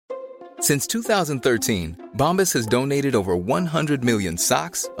Since 2013, Bombas has donated over 100 million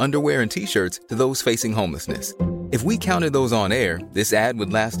socks, underwear, and T-shirts to those facing homelessness. If we counted those on air, this ad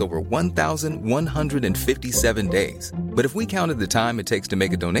would last over 1,157 days. But if we counted the time it takes to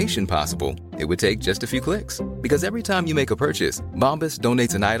make a donation possible, it would take just a few clicks. Because every time you make a purchase, Bombas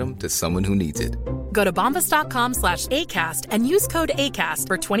donates an item to someone who needs it. Go to bombas.com/ACAST and use code ACAST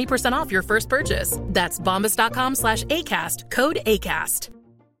for 20% off your first purchase. That's bombas.com/ACAST, code ACAST.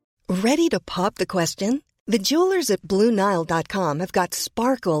 Ready to pop the question? The jewelers at BlueNile.com have got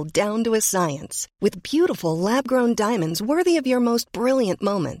sparkle down to a science with beautiful lab-grown diamonds worthy of your most brilliant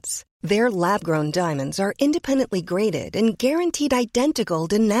moments. Their lab-grown diamonds are independently graded and guaranteed identical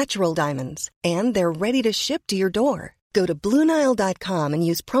to natural diamonds, and they're ready to ship to your door. Go to BlueNile.com and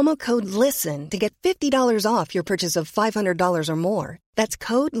use promo code LISTEN to get $50 off your purchase of $500 or more. That's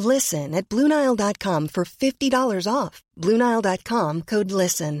code LISTEN at BlueNile.com for $50 off. BlueNile.com, code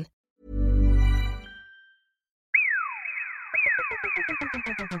LISTEN.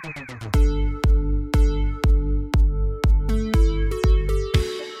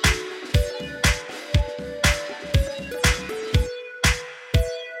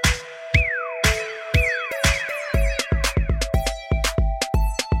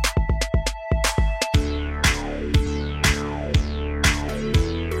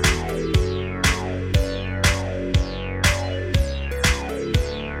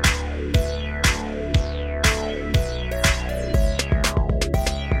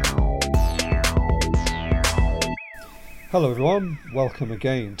 Hello everyone, welcome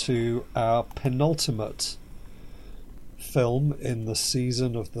again to our penultimate film in the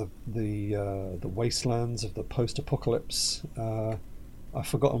season of the wastelands of the post-apocalypse. I've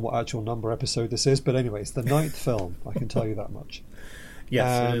forgotten what actual number episode this is, but anyway, it's the 9th film, I can tell you that much.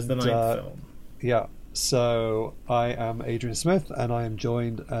 Yes, it is the 9th film. Yeah, so I am Adrian Smith, and I am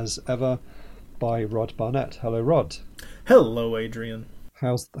joined as ever by Rod Barnett. Hello Rod. Hello Adrian.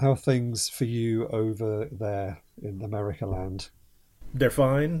 How are things for you over there in America land? They're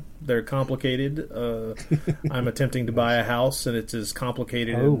fine. They're complicated. I'm attempting to buy a house, and it's as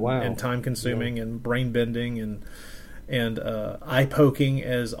complicated and time-consuming and brain-bending and eye-poking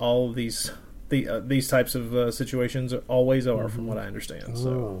as all of these types of situations always are, from what I understand.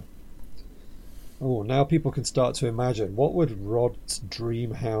 So. Oh, now people can start to imagine, what would Rod's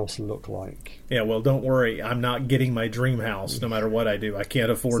dream house look like? Yeah, well, don't worry. I'm not getting my dream house no matter what I do. I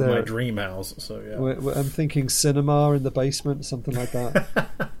can't afford my dream house. So yeah, I'm thinking cinema in the basement, something like that.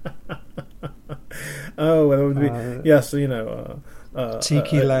 Oh, well, it would be yes,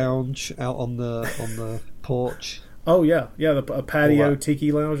 tiki lounge out on the porch. Oh yeah, a patio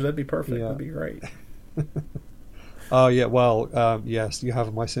tiki lounge. That'd be perfect. Yeah. That'd be great. Oh yeah, well, yes, you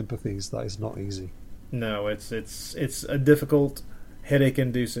have my sympathies. That is not easy. No, it's a difficult,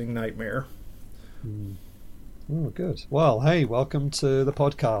 headache-inducing nightmare. Mm. Oh, good. Well, hey, welcome to the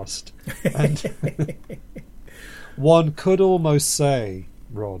podcast. And one could almost say,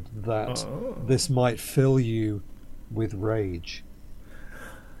 Rod, that this might fill you with rage.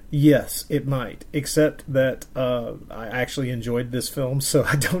 Yes, it might. Except that I actually enjoyed this film, so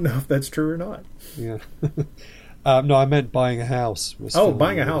I don't know if that's true or not. Yeah. No, I meant buying a house.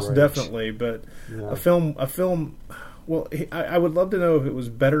 Buying a house, definitely. But a film. Well, I would love to know if it was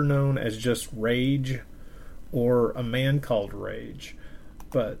better known as just Rage or A Man Called Rage.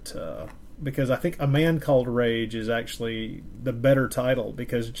 But because I think A Man Called Rage is actually the better title,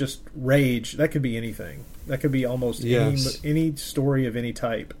 because just Rage, that could be anything. That could be almost any story of any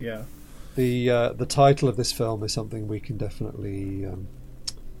type. Yeah. The title of this film is something we can definitely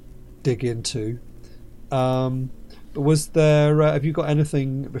dig into. But was there? Have you got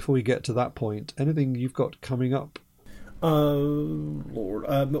anything before we get to that point? Anything you've got coming up? Lord,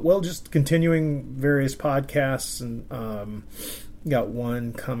 well, just continuing various podcasts, and got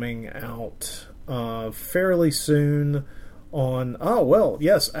one coming out fairly soon on. Oh well,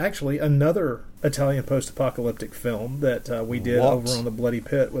 yes, actually, another Italian post-apocalyptic film that we did over on the Bloody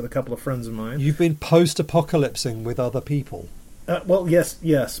Pit with a couple of friends of mine. You've been post-apocalypsing with other people. Well,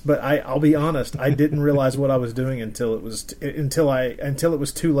 yes, but I'll be honest. I didn't realize what I was doing until it was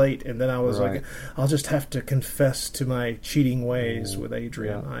too late, and then I was like, I'll just have to confess to my cheating ways with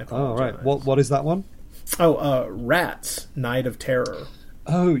Adrian. I apologize. Oh, right. What is that one? Rats, Night of Terror.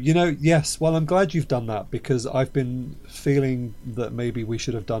 Oh, yes. Well, I'm glad you've done that, because I've been feeling that maybe we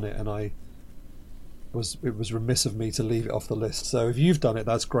should have done it, and it was remiss of me to leave it off the list. So if you've done it,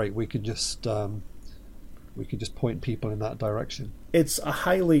 that's great. We can just point people in that direction. It's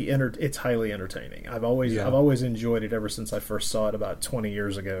highly entertaining. I've always enjoyed it ever since I first saw it about 20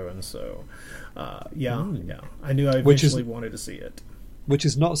 years ago, and so I knew I eventually wanted to see it. which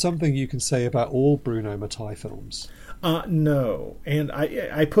is not something you can say about all Bruno Mattei films. No, and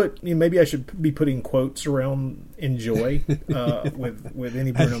I put, maybe I should be putting quotes around enjoy with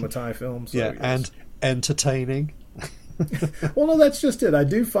any Bruno Mattei film. So, yeah, yes. And entertaining. Well, no, that's just it. I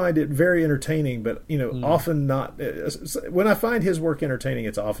do find it very entertaining, but often not. When I find his work entertaining,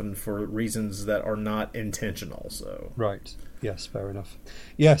 it's often for reasons that are not intentional. So right, yes, fair enough.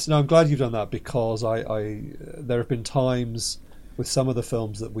 Yes, no, I'm glad you've done that, because I there have been times with some of the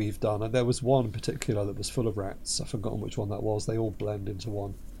films that we've done, and there was one in particular that was full of rats. I've forgotten which one that was. They all blend into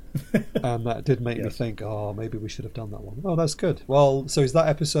one. And that did make me think, maybe we should have done that one. Oh, that's good. Well, so is that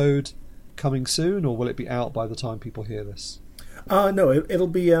episode coming soon, or will it be out by the time people hear this? No, it'll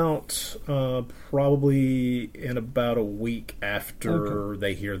be out probably in about a week after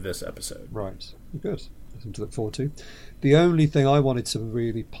they hear this episode. Right. Good. Something to look forward to. The only thing I wanted to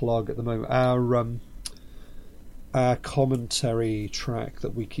really plug at the moment, our commentary track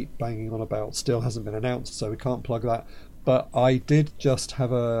that we keep banging on about still hasn't been announced, so we can't plug that. But I did just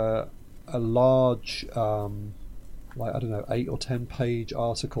have a large, 8 or 10 page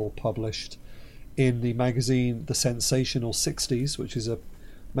article published in the magazine The Sensational 60s, which is a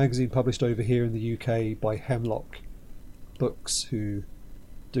magazine published over here in the UK by Hemlock Books, who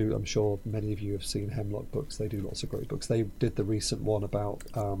do, I'm sure many of you have seen Hemlock Books. They do lots of great books. They did the recent one about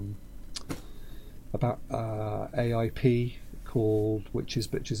AIP called Witches,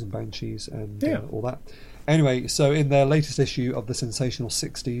 Bitches and Banshees and all that. Anyway, so in their latest issue of The Sensational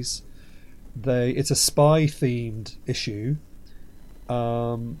 60s, it's a spy-themed issue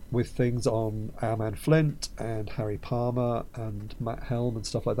with things on Our Man Flint and Harry Palmer and Matt Helm and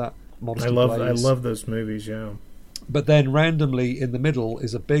stuff like that. I love those movies, yeah. But then randomly in the middle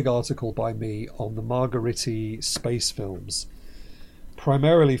is a big article by me on the Margheriti space films,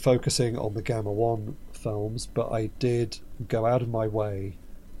 primarily focusing on the Gamma 1 films, but I did go out of my way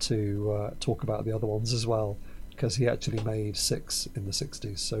to talk about the other ones as well, because he actually made 6 in the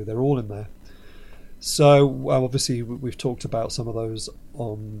 60s, so they're all in there. So obviously we've talked about some of those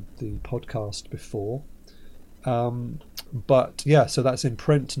on the podcast before. But yeah, so that's in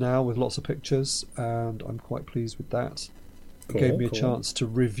print now with lots of pictures, and I'm quite pleased with that. It gave me a chance to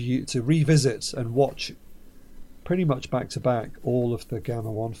revisit and watch pretty much back to back all of the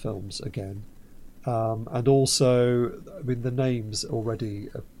Gamma 1 films again. And also, I mean, the names already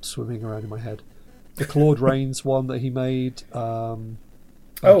are swimming around in my head. The Claude Rains one that he made. Beyond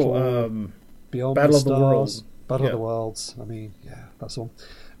Battle of the Worlds. Battle of the Worlds. I mean, yeah, that's one.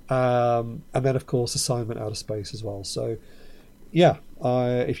 And then, of course, Assignment Outer Space as well. So, yeah,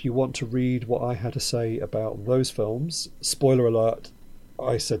 if you want to read what I had to say about those films, spoiler alert,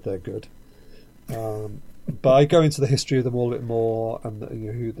 I said they're good. But I go into the history of them all a bit more, and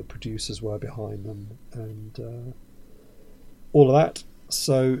who the producers were behind them, and all of that.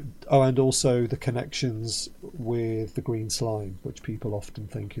 So, and also the connections with the Green Slime, which people often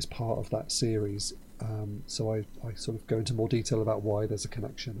think is part of that series. So I sort of go into more detail about why there's a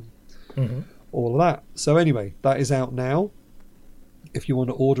connection, all of that. So anyway, that is out now. If you want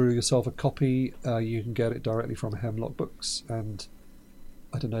to order yourself a copy, you can get it directly from Hemlock Books, and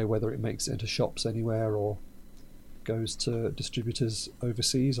I don't know whether it makes it into shops anywhere or goes to distributors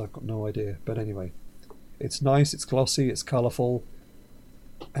overseas. I've got no idea. But anyway, it's nice, it's glossy, it's colourful,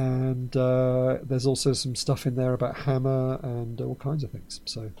 and there's also some stuff in there about Hammer and all kinds of things.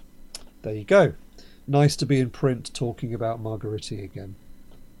 So there you go. Nice to be in print talking about Margheriti again.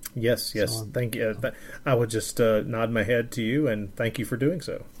 Yes. Thank you. I would just nod my head to you and thank you for doing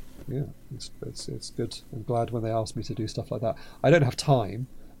so. Yeah, it's good. I'm glad when they ask me to do stuff like that. I don't have time.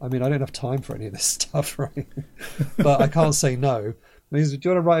 I mean, I don't have time for any of this stuff, right? But I can't say no. I mean, do you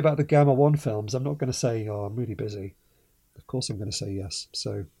want to write about the Gamma 1 films? I'm not going to say, I'm really busy. Of course I'm going to say yes.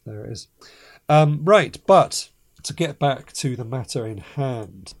 So there it is. Right, but to get back to the matter in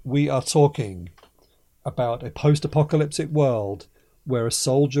hand, we are talking about a post-apocalyptic world where a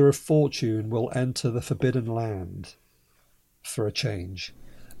soldier of fortune will enter the Forbidden Land for a change.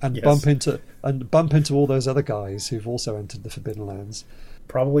 And bump into all those other guys who've also entered the Forbidden Lands.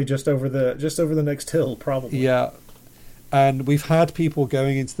 Probably just over the next hill, probably. Yeah. And we've had people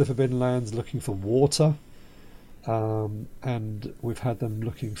going into the Forbidden Lands looking for water. And we've had them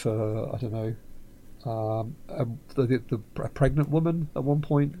looking for, I don't know, a pregnant woman at one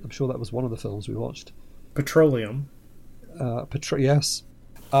point. I'm sure that was one of the films we watched. Petroleum. Yes.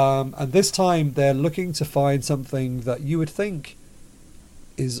 And this time they're looking to find something that you would think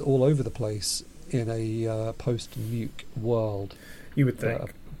is all over the place in a post-nuke world. You would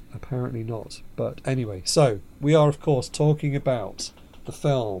think. Apparently not. But anyway, so we are, of course, talking about the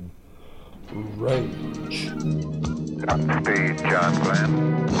film Rage. Speed, John Glenn.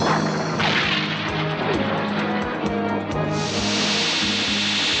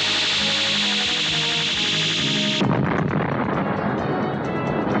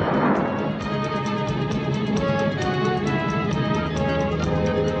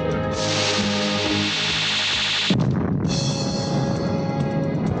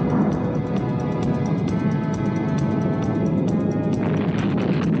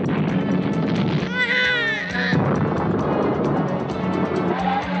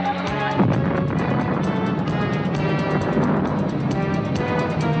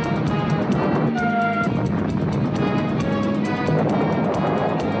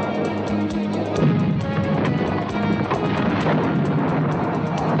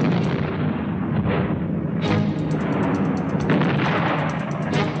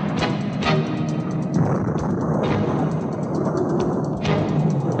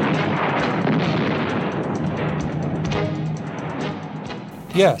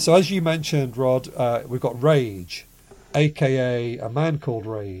 Yeah, so as you mentioned, Rod, we've got Rage, a.k.a. A Man Called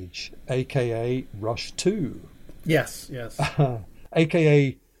Rage, a.k.a. Rush 2. Yes.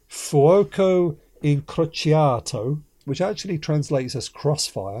 a.k.a. Fuoco incrociato, which actually translates as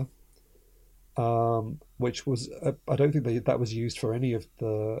Crossfire, which was, I don't think that was used for any of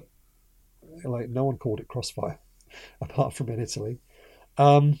the, no one called it Crossfire, apart from in Italy.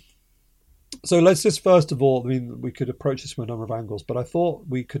 So let's just first of all, we could approach this from a number of angles, but I thought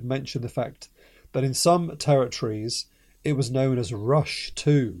we could mention the fact that in some territories it was known as Rush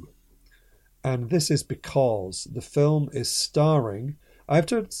 2. And this is because the film is starring, I have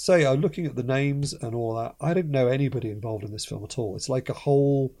to say, looking at the names and all that, I didn't know anybody involved in this film at all. It's like a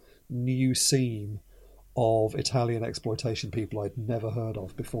whole new scene of Italian exploitation people I'd never heard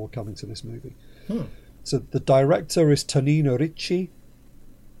of before coming to this movie. So the director is Tonino Ricci,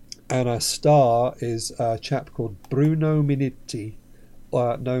 and our star is a chap called Bruno Minetti,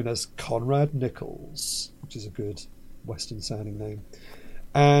 known as Conrad Nichols, which is a good Western-sounding name.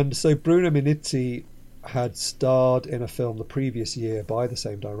 And so Bruno Minetti had starred in a film the previous year by the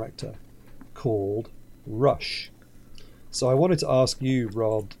same director called Rush. So I wanted to ask you,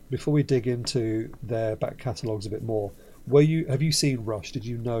 Rod, before we dig into their back catalogues a bit more, have you seen Rush? Did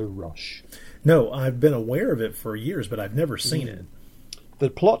you know Rush? No, I've been aware of it for years, but I've never seen it. The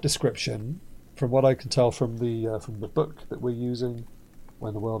plot description, from what I can tell from the book that we're using,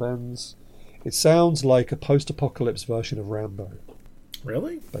 When the World Ends, it sounds like a post-apocalypse version of Rambo.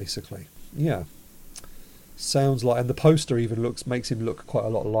 Really? Basically, yeah. Sounds like, and the poster even makes him look quite a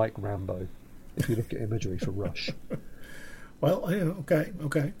lot like Rambo, if you look at imagery for Rush. Well,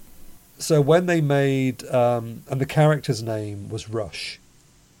 okay. So when they made, and the character's name was Rush,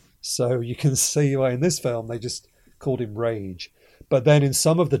 so you can see why in this film they just called him Rage. But then in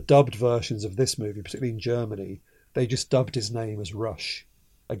some of the dubbed versions of this movie, particularly in Germany, they just dubbed his name as Rush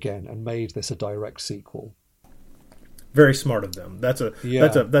again and made this a direct sequel. Very smart of them. That's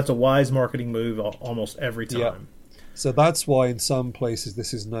a wise marketing move almost every time. Yeah. So that's why in some places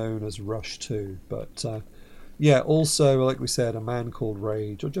this is known as Rush 2. But also, like we said, A Man Called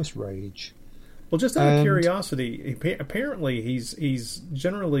Rage, or just Rage. Well, just out of curiosity, apparently he's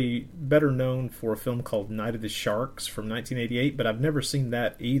generally better known for a film called Night of the Sharks from 1988, but I've never seen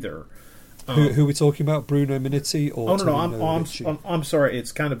that either. Who are we talking about? Bruno Minetti or I'm sorry.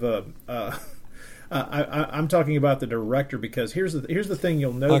 It's kind of I'm talking about the director, because here's the thing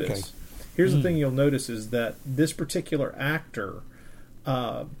you'll notice. Okay. Here's the thing you'll notice is that this particular actor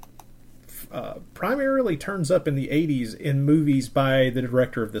primarily turns up in the 80s in movies by the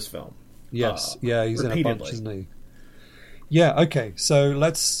director of this film. Yes, he's repeatedly. In a bunch, isn't he? Yeah, okay, so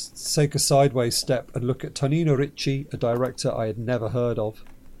let's take a sideways step and look at Tonino Ricci, a director I had never heard of,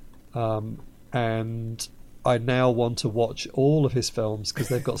 and I now want to watch all of his films because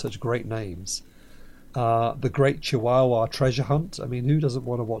they've got such great names. The Great Chihuahua Treasure Hunt, who doesn't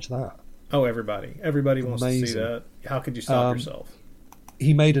want to watch that? Oh, everybody wants to see that. How could you stop yourself?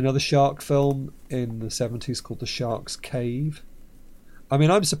 He made another shark film in the 70s called The Shark's Cave.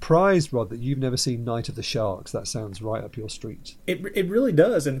 I'm surprised, Rod, that you've never seen Night of the Sharks. That sounds right up your street. It really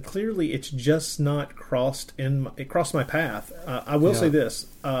does, and clearly it's just not crossed my path. I will say this: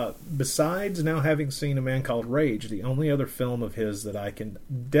 besides now having seen A Man Called Rage, the only other film of his that I can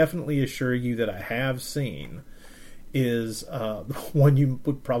definitely assure you that I have seen is one you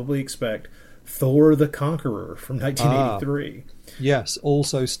would probably expect, Thor the Conqueror from 1983. Yes,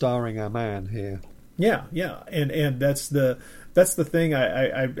 also starring our man here. Yeah, and that's the thing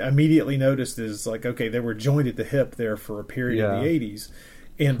I immediately noticed is like, okay, they were joined at the hip there for a period in the 80s.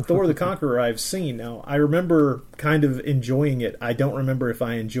 And Thor the Conqueror I've seen. Now, I remember kind of enjoying it. I don't remember if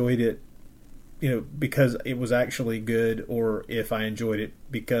I enjoyed it because it was actually good, or if I enjoyed it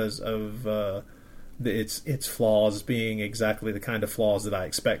because of its flaws being exactly the kind of flaws that I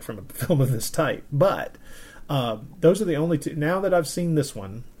expect from a film of this type. But those are the only two. Now that I've seen this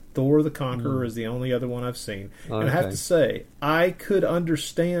one, Thor the Conqueror is the only other one I've seen. Okay. And I have to say, I could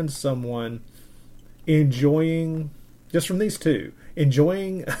understand someone enjoying, just from these two,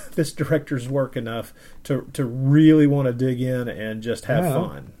 enjoying this director's work enough to really want to dig in and just have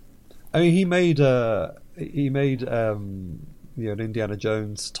fun. I mean, he made an Indiana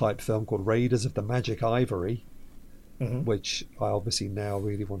Jones type film called Raiders of the Magic Ivory, which I obviously now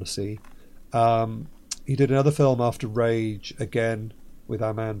really want to see. He did another film after Rage, again with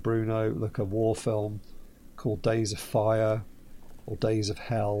our man Bruno, like a war film called Days of Fire or Days of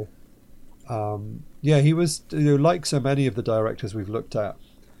Hell. He was, like so many of the directors we've looked at,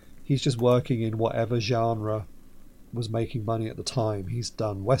 he's just working in whatever genre was making money at the time. He's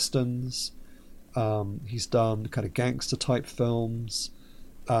done westerns, he's done kind of gangster type films,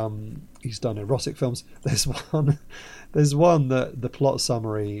 he's done erotic films. There's one that the plot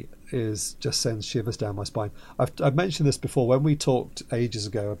summary just sends shivers down my spine. I've mentioned this before when we talked ages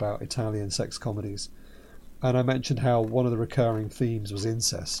ago about Italian sex comedies, and I mentioned how one of the recurring themes was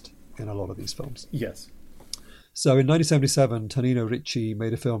incest in a lot of these films. Yes. So in 1977, Tonino Ricci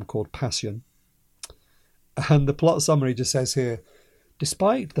made a film called Passion. And the plot summary just says here,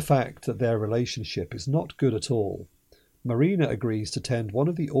 despite the fact that their relationship is not good at all, Marina agrees to attend one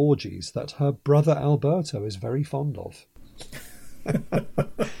of the orgies that her brother Alberto is very fond of.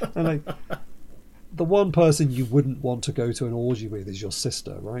 And the one person you wouldn't want to go to an orgy with is your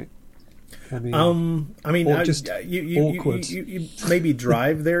sister, right? Just awkward. You maybe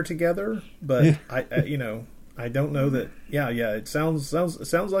drive there together, but I don't know that. Yeah. It sounds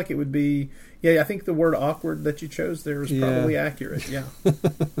like it would be. Yeah, I think the word awkward that you chose there is probably accurate. Yeah.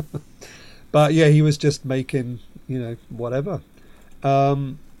 But yeah, he was just making whatever,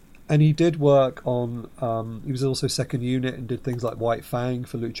 and he did work on. He was also second unit and did things like White Fang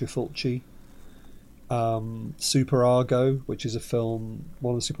for Lucio Fulci. Super Argo, which is a film,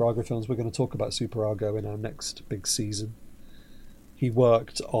 one of the Super Argo films. We're going to talk about Super Argo in our next big season. He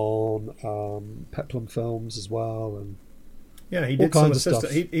worked on Peplum films as well, and he did some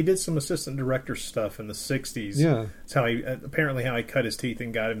assistant. He did some assistant director stuff in the '60s. Yeah, it's how he cut his teeth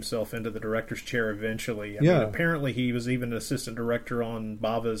and got himself into the director's chair eventually. I mean, apparently he was even an assistant director on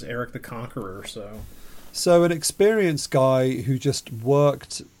Bava's Eric the Conqueror. So an experienced guy who just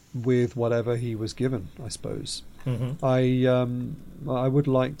worked with whatever he was given, I suppose. I would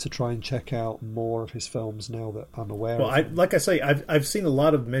like to try and check out more of his films now that I'm aware of him. Like I say, I've seen a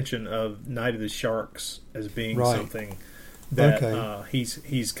lot of mention of Night of the Sharks as being something that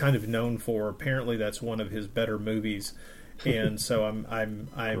he's kind of known for. Apparently that's one of his better movies, and so I'm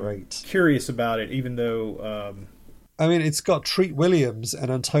curious about it, even though it's got Treat Williams and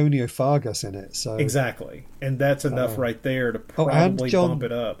Antonio Fargas in it, so exactly, and that's enough right there to probably bump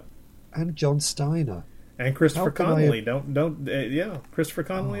it up. And John Steiner and Christopher Connolly. Christopher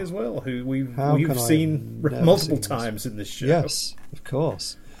Connolly as well, who we've seen multiple times in this show. Yes, of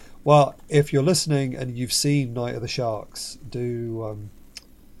course. Well, if you're listening and you've seen Night of the Sharks, do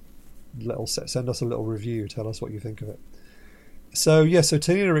send us a little review. Tell us what you think of it. So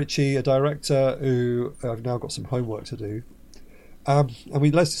Tonino Ricci, a director who I've now got some homework to do.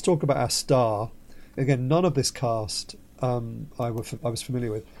 Let's just talk about our star. Again, none of this cast I was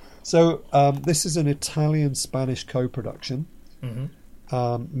familiar with. So this is an Italian-Spanish co-production,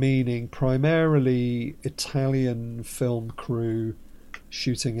 meaning primarily Italian film crew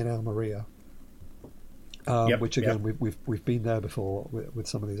shooting in Almeria, which again we've been there before with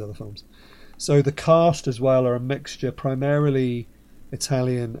some of these other films. So the cast as well are a mixture, primarily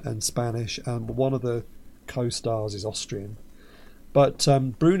Italian and Spanish, and one of the co-stars is Austrian. But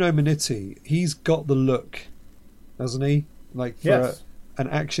Bruno Minetti, he's got the look, hasn't he? Like for an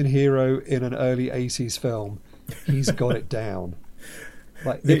action hero in an early 80s film, he's got it down.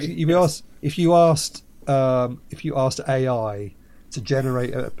 Like if you asked AI to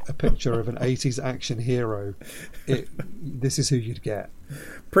generate a picture of an 80s action hero, this is who you'd get.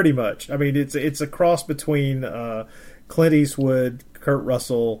 Pretty much. I mean, it's a cross between Clint Eastwood, Kurt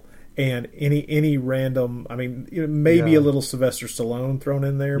Russell, and any random. I mean, maybe a little Sylvester Stallone thrown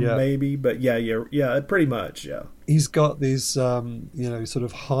in there, maybe, but pretty much, yeah. He's got these, sort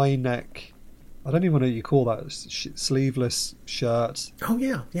of high neck. I don't even know what you call that, sleeveless shirt. Oh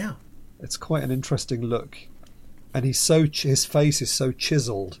yeah. It's quite an interesting look, and his face is so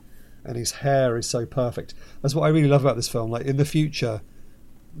chiseled, and his hair is so perfect. That's what I really love about this film. Like in the future,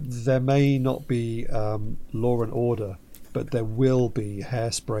 there may not be Law and Order, but there will be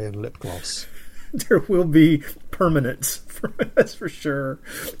Hairspray and lip gloss. there will be permanence. That's for sure.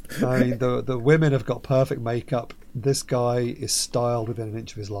 I mean, the women have got perfect makeup. This guy is styled within an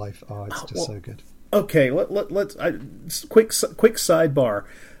inch of his life. Oh, it's just so good. Okay, let's quick sidebar.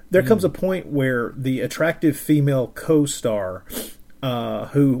 There comes a point where the attractive female co-star,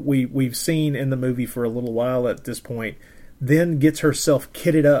 who we've seen in the movie for a little while at this point, then gets herself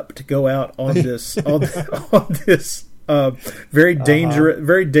kitted up to go out on this on this very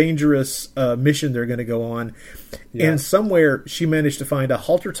dangerous mission they're going to go on. Yeah. And somewhere she managed to find a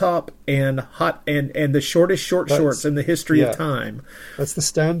halter top and the shortest shorts in the history of time. That's the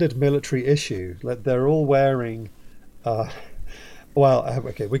standard military issue. Like, they're all wearing.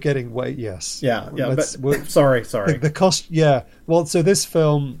 Okay, we're getting way. Yes. Yeah. Sorry. The cost. Yeah. Well, so this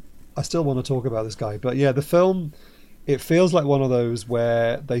film, I still want to talk about this guy, but yeah, the film, it feels like one of those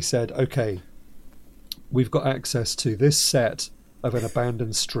where they said, okay, we've got access to this set of an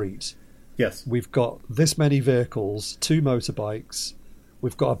abandoned street. Yes. We've got this many vehicles, 2 motorbikes.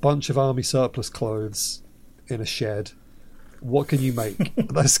 We've got a bunch of army surplus clothes in a shed. What can you make?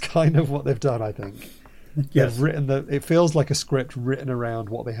 That's kind of what they've done, I think. Yes. They've written it feels like a script written around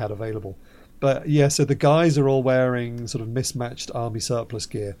what they had available. But yeah, so the guys are all wearing sort of mismatched army surplus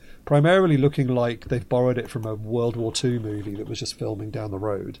gear, primarily looking like they've borrowed it from a World War II movie that was just filming down the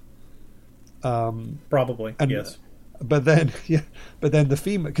road. Probably, yes. But then the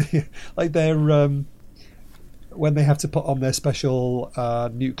female, like they're when they have to put on their special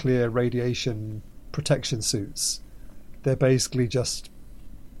nuclear radiation protection suits, they're basically just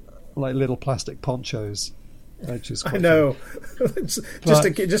like little plastic ponchos. Which is I know, just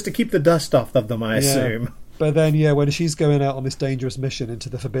to keep the dust off of them, I assume. But then, when she's going out on this dangerous mission into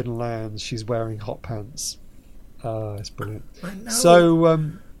the Forbidden Lands, she's wearing hot pants. It's brilliant. I know.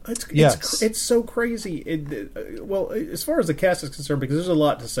 So. It's so crazy. Well, as far as the cast is concerned, because there's a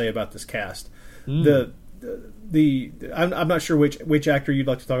lot to say about this cast. I'm not sure which actor you'd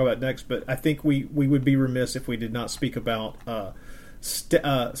like to talk about next, but I think we would be remiss if we did not speak about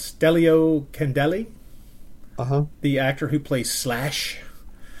Stelio Candeli, the actor who plays Slash.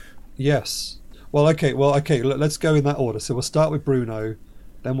 Yes. Well, okay. Let's go in that order. So we'll start with Bruno,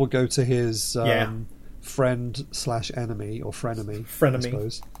 then we'll go to his friend/enemy or frenemy. I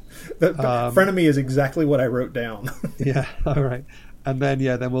suppose. Frenemy is exactly what I wrote down. Yeah, all right. And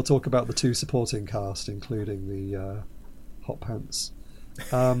then we'll talk about the 2 supporting cast, including the hot pants.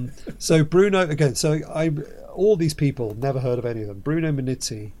 So Bruno again. So all these people, never heard of any of them. Bruno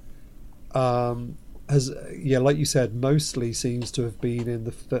Minetti has, like you said, mostly seems to have been in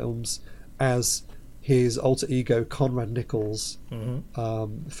the films as his alter ego Conrad Nichols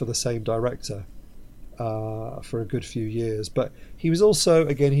for the same director. For a good few years, but he was also,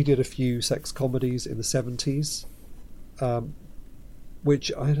 again, he did a few sex comedies in the 70s,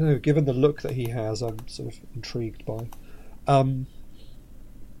 which I don't know, given the look that he has, I'm sort of intrigued by.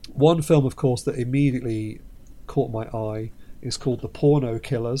 One film, of course, that immediately caught my eye is called The Porno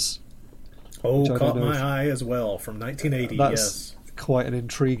Killers. Caught my eye as well, from 1980. That's quite an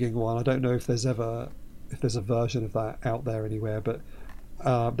intriguing one. I don't know if there's a version of that out there anywhere, but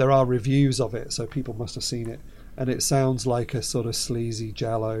there are reviews of it, so people must have seen it, and it sounds like a sort of sleazy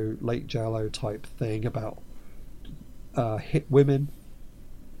late Giallo type thing about hit women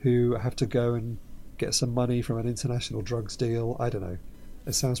who have to go and get some money from an international drugs deal. I don't know.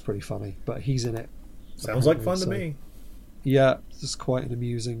 It sounds pretty funny, but he's in it. Sounds like fun to me. Yeah, it's quite an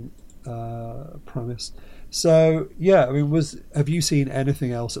amusing premise. So I mean, have you seen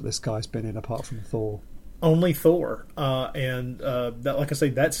anything else that this guy's been in apart from Thor? Only Thor, and that, like I say,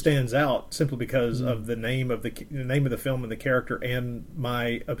 that stands out simply because of the name of the film and the character, and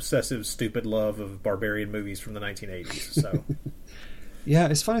my obsessive, stupid love of barbarian movies from the 1980s. So, yeah,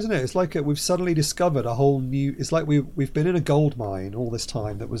 it's fun, isn't it? It's like we've suddenly discovered a whole new. It's like we've been in a gold mine all this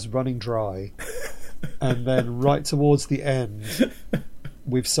time that was running dry, and then right towards the end,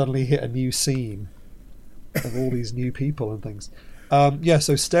 we've suddenly hit a new scene of all these new people and things.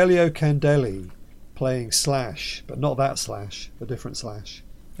 So Stelio Candeli playing Slash, but not that Slash, a different Slash.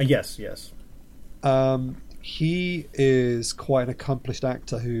 Yes. He is quite an accomplished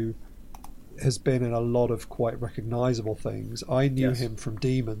actor who has been in a lot of quite recognisable things. I knew him from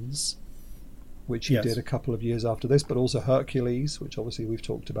Demons, which he did a couple of years after this, but also Hercules, which obviously we've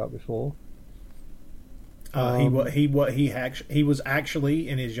talked about before. He was actually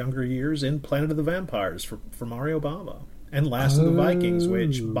in his younger years in Planet of the Vampires for Mario Bava. And Last of the Vikings,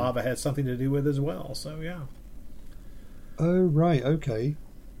 which Bava had something to do with as well. So yeah. Oh right, okay.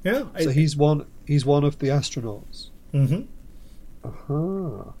 Yeah. So he's one of the astronauts. Mm-hmm.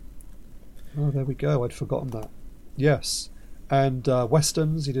 Oh, there we go. I'd forgotten that. Yes, And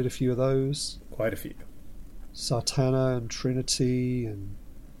westerns, he did a few of those. Quite a few. Sartana and Trinity and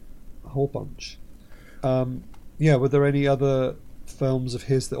a whole bunch. Were there any other films of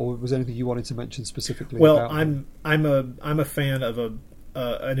his or was there anything you wanted to mention specifically? Well, about I'm a fan of an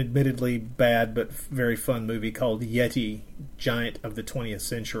admittedly bad but very fun movie called Yeti, Giant of the 20th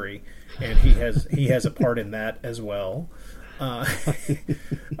Century, and he has a part in that as well.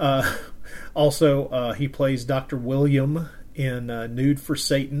 Also, he plays Dr. William in Nude for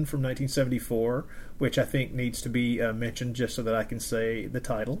Satan from 1974, which I think needs to be mentioned just so that I can say the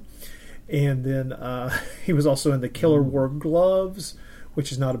title. And then he was also in The Killer Wore Gloves,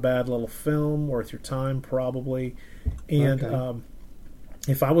 which is not a bad little film, worth your time probably. And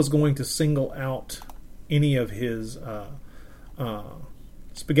if I was going to single out any of his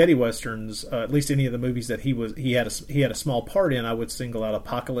spaghetti westerns, at least any of the movies that he had a small part in, I would single out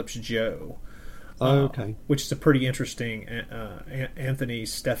Apocalypse Joe. Which is a pretty interesting Anthony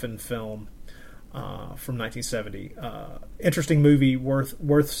Stephan film from 1970. Interesting movie,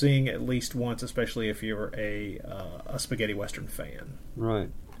 worth seeing at least once, especially if you're a spaghetti western fan. Right,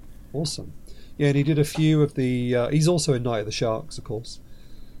 awesome. Yeah, and he did a few of the. He's also in Night of the Sharks, of course,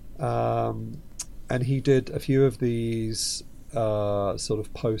 and he did a few of these sort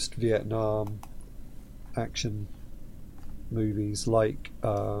of post-Vietnam action movies, like.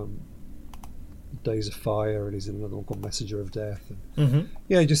 Days of Fire, and he's in another one called Messenger of Death. And,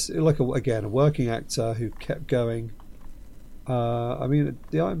 just like a working actor who kept going. I mean,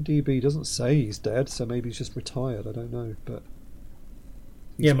 the IMDb doesn't say he's dead, so maybe he's just retired. I don't know, but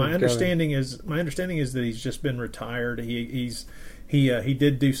my understanding is that he's just been retired. He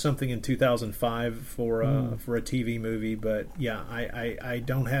did do something in 2005 for a TV movie, but I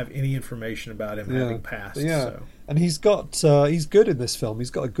don't have any information about him having passed. Yeah. So. And he's good in this film. He's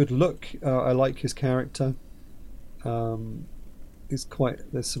got a good look. I like his character. There's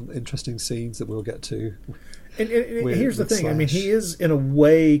some interesting scenes that we'll get to. And here's the thing. Slash. I mean, he is in a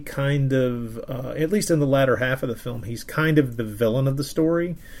way kind of, at least in the latter half of the film, he's kind of the villain of the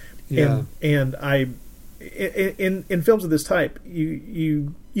story. Yeah. And in films of this type,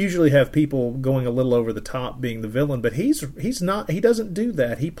 you usually have people going a little over the top being the villain, but he's not. He doesn't do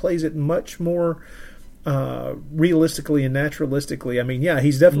that. He plays it much more realistically and naturalistically. I mean,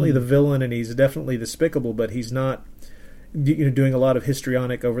 he's definitely the villain and he's definitely despicable, but he's not doing a lot of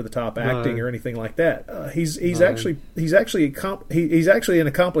histrionic over the top acting or anything like that. He's actually an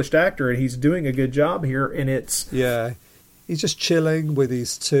accomplished actor and he's doing a good job here. And it's he's just chilling with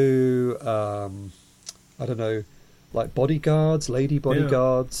his two I don't know, like lady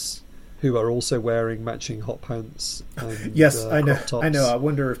bodyguards. Who are also wearing matching hot pants? And, yes, I know. Crop tops. I know. I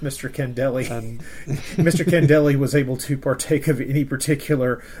wonder if Mr. Mr. Candelli was able to partake of any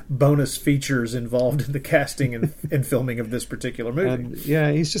particular bonus features involved in the casting and filming of this particular movie. And,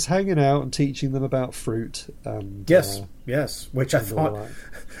 he's just hanging out and teaching them about fruit. And, yes, which I thought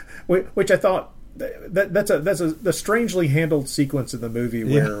that's a strangely handled sequence in the movie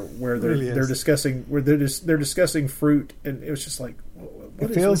where they're discussing fruit, and it was just like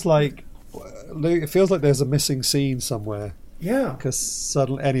it feels like there's a missing scene somewhere. Yeah. Because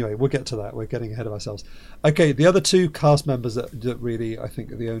suddenly, anyway, we'll get to that. We're getting ahead of ourselves. Okay, the other two cast members that really I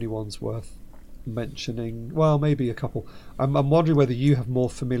think are the only ones worth mentioning. Well, maybe a couple. I'm wondering whether you have more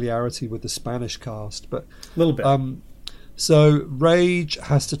familiarity with the Spanish cast, but a little bit. So Rage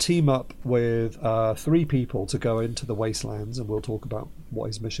has to team up with 3 people to go into the wastelands, and we'll talk about what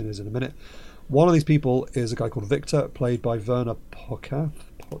his mission is in a minute. One of these people is a guy called Victor, played by Werner Pochath,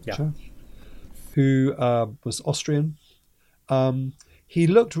 who was Austrian. He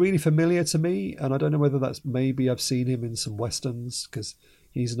looked really familiar to me, and I don't know whether that's maybe I've seen him in some westerns, because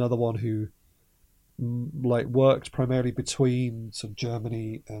he's another one who worked primarily between sort of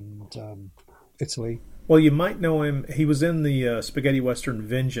Germany and Italy. Well, you might know him. He was in the spaghetti western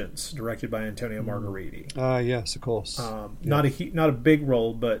Vengeance, directed by Antonio Margheriti. Yes, of course. Not a big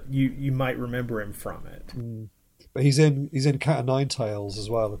role, but you might remember him from it. But he's in Cat o' Nine Tails as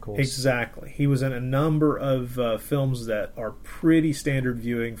well, of course. Exactly. He was in a number of films that are pretty standard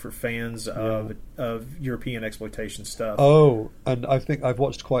viewing for fans of European exploitation stuff. Oh, and I think I've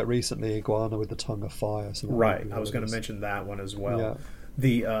watched quite recently Iguana with the Tongue of Fire. Right. I was going to mention that one as well. Yeah.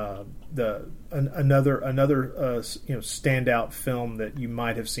 Another standout film that you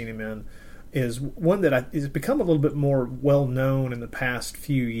might have seen him in is one that has become a little bit more well known in the past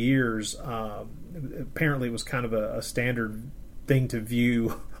few years. Apparently, it was kind of a standard thing to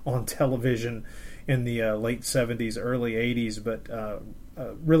view on television in the late 70s, early 80s. But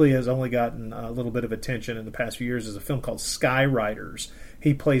really has only gotten a little bit of attention in the past few years is a film called Skyriders.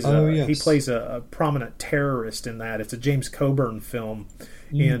 He plays a prominent terrorist in that. It's a James Coburn film,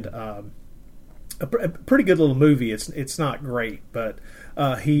 and a pretty good little movie. It's not great, but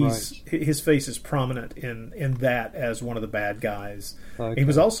his face is prominent in that as one of the bad guys. Okay. He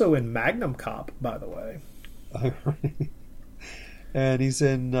was also in Magnum Cop, by the way. And he's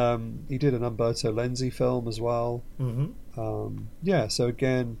in. He did an Umberto Lenzi film as well. Mm-hmm. So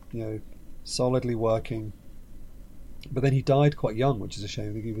again, solidly working. But then he died quite young, which is a shame.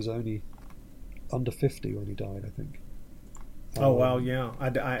 I think he was only under 50 when he died, I think. Oh wow, yeah,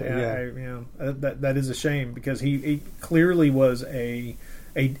 that is a shame because he clearly was an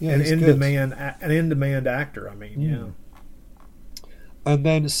in demand actor. I mean, And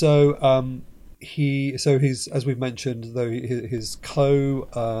then he's, as we've mentioned, though, his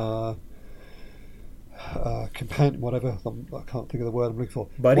companion, whatever, I can't think of the word I'm looking for.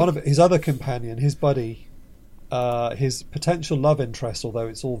 Buddy? One of his other companion, his buddy, his potential love interest, although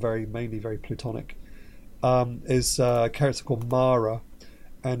it's all mainly very platonic, is a character called Mara,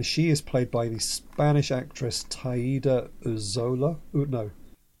 and she is played by the Spanish actress Taida Urzola.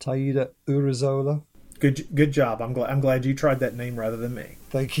 Good job. I'm glad you tried that name rather than me.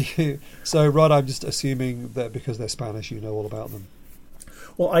 Thank you. So, Rod, I'm just assuming that because they're Spanish, you know all about them.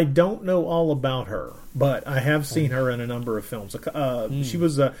 Well, I don't know all about her, but I have seen her in a number of films.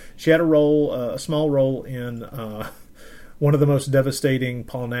 She had a small role in one of the most devastating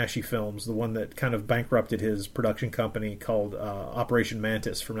Paul Naschy films, the one that kind of bankrupted his production company, called Operation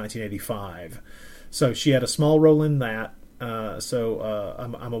Mantis from 1985. So she had a small role in that.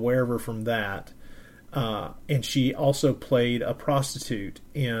 I'm aware of her from that. And she also played a prostitute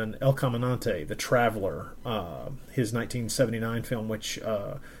in El Caminante, The Traveler, his 1979 film, which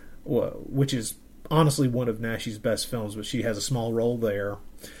is honestly one of Naschy's best films, but she has a small role there.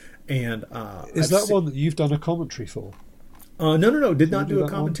 And is that one that you've done a commentary for? No. Did not do a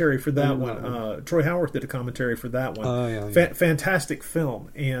commentary for that one. Troy Howarth did a commentary for that one. Fantastic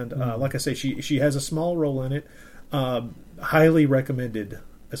film, and like I say, she has a small role in it. Highly recommended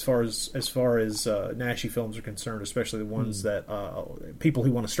as far as Naschy films are concerned, especially the ones that people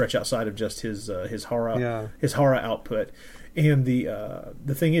who want to stretch outside of just his horror output. And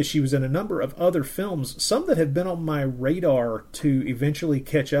the thing is, she was in a number of other films, some that have been on my radar to eventually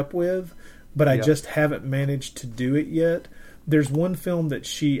catch up with, but I just haven't managed to do it yet. There's one film that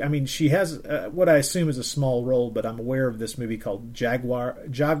she has what I assume is a small role, but I'm aware of this movie called Jaguar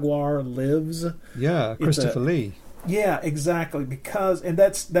Lives. Yeah, Christopher Lee. Yeah, exactly. And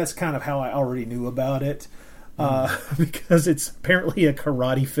that's kind of how I already knew about it, because it's apparently a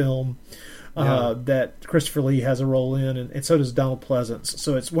karate film that Christopher Lee has a role in, and so does Donald Pleasance.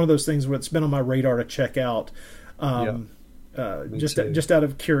 So it's one of those things where it's been on my radar to check out. Just out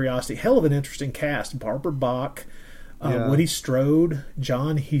of curiosity. Hell of an interesting cast. Barbara Bach, Woody Strode,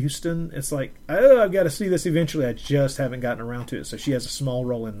 John Huston. It's like, I've got to see this eventually. I just haven't gotten around to it. So she has a small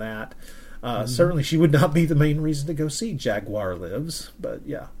role in that. Certainly she would not be the main reason to go see Jaguar Lives, but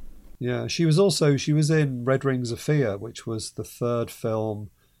yeah. Yeah, she was in Red Rings of Fear, which was the third film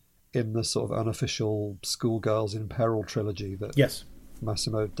in the sort of unofficial Schoolgirls in Peril trilogy that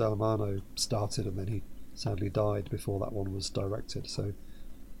Massimo Dalmano started, and then he sadly died before that one was directed. So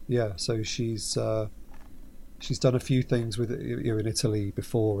she's done a few things with in Italy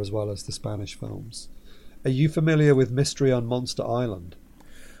before, as well as the Spanish films. Are you familiar with Mystery on Monster Island?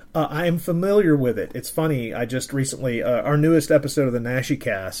 I am familiar with it. It's funny. I just recently, our newest episode of the Naschy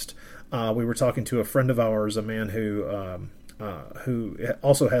Cast, we were talking to a friend of ours, a man who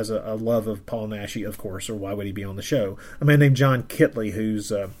also has a love of Paul Naschy, of course, or why would he be on the show? A man named John Kitley,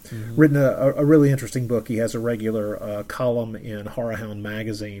 who's written a really interesting book. He has a regular column in Horror Hound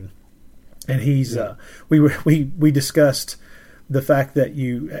magazine, and he's we discussed the fact that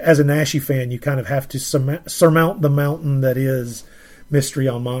you, as a Naschy fan, you kind of have to surmount the mountain that is Mystery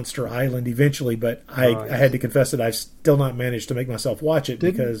on Monster Island eventually, but I had to confess that I've still not managed to make myself watch it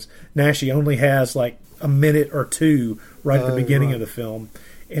because Naschy only has like a minute or two right at the beginning of the film.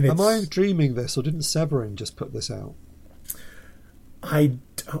 And am I dreaming this, or didn't Severin just put this out?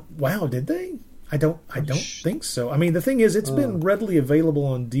 Wow, did they? I don't think so. I mean, the thing is, it's been readily available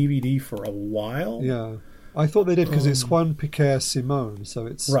on DVD for a while. Yeah, I thought they did because it's Juan Piquer Simon, so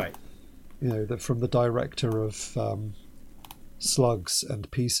it's right. From the director of Slugs and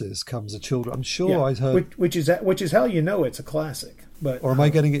Pieces comes a children. I'm sure I'd heard, which is how you know it's a classic. But or am I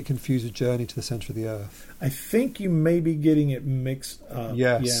getting it confused with Journey to the Centre of the Earth? I think you may be getting it mixed up.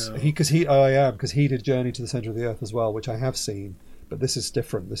 Yes, because he did Journey to the Centre of the Earth as well, which I have seen, but this is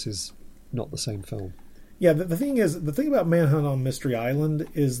different. This is not the same film. Yeah, the thing about Manhunt on Mystery Island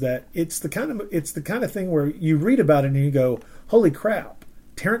is that it's the kind of thing where you read about it and you go, "Holy crap!"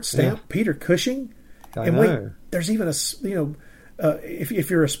 Terrence Stamp, Peter Cushing, I know. wait, there's even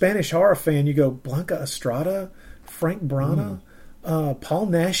if you're a Spanish horror fan, you go Blanca Estrada, Frank Brana, Paul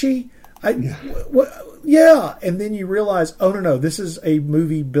Naschy. And then you realize, oh no, this is a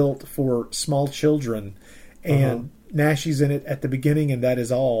movie built for small children, and Naschy's in it at the beginning, and that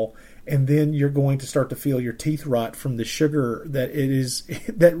is all. And then you're going to start to feel your teeth rot from the sugar that is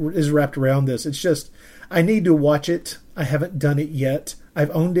wrapped around this. It's just, I need to watch it. I haven't done it yet. I've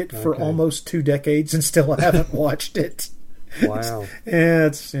owned it for almost 2 decades and still haven't watched it. Wow.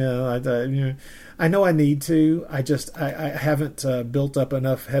 It's I know I need to. I haven't built up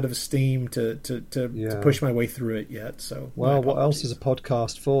enough head of steam to push my way through it yet. So what else is a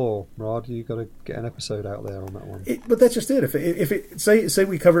podcast for, Rod? You got to get an episode out there on that one. But that's just it. If it say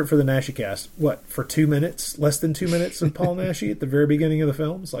we cover it for the Naschy cast, what, for 2 minutes, less than 2 minutes of Paul Naschy at the very beginning of the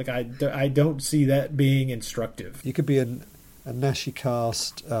films? Like I don't see that being instructive. You could be a Naschy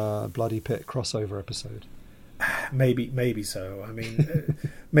cast Bloody Pit crossover episode. Maybe so. I mean,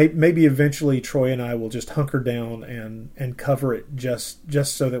 maybe eventually Troy and I will just hunker down and cover it just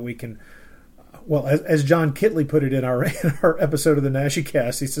so that we can. Well, as John Kitley put it in our episode of the Naschy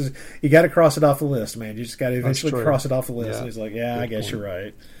cast, he says you got to cross it off the list, man. You just got to eventually cross it off the list. Yeah. And he's like, I guess you're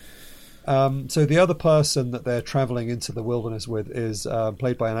right. So the other person that they're traveling into the wilderness with is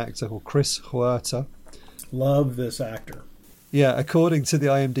played by an actor called Chris Huerta. Love this actor. Yeah, according to the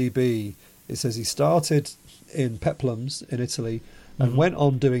IMDb, it says he started in peplums in Italy and went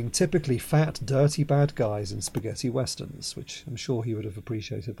on doing typically fat, dirty bad guys in spaghetti westerns, which I'm sure he would have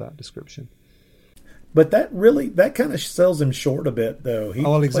appreciated that description. But that kind of sells him short a bit, though. He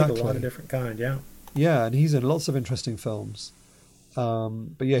played a lot of different kind, Yeah, and he's in lots of interesting films.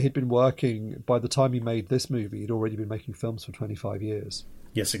 But yeah, he'd been working, by the time he made this movie, he'd already been making films for 25 years.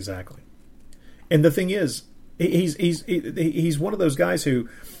 Yes, exactly. And the thing is, he's one of those guys who,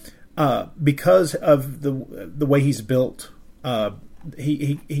 because of the way he's built,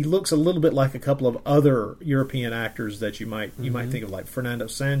 he looks a little bit like a couple of other European actors that you might think of, like Fernando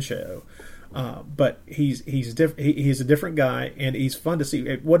Sancho. But he's a different guy, and he's fun to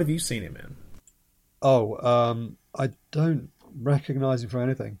see. What have you seen him in? I don't recognize him for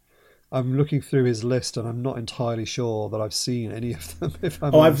anything. I'm looking through his list, and I'm not entirely sure that I've seen any of them.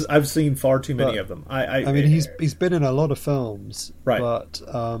 I've seen far too many of them. I mean, he's been in a lot of films, right? But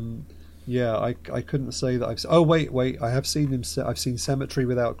I couldn't say that I've. Oh wait, I have seen him. I've seen Cemetery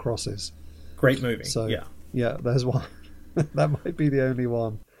Without Crosses. Great movie. So yeah, there's one. That might be the only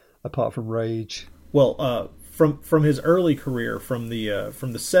one, apart from Rage. Well, from his early career, from the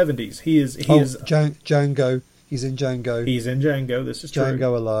 70s, he is Django. He's in Django. He's in Django. This is Django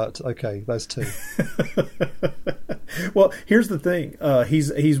true. alert. Okay, that's 2. Well, here's the thing.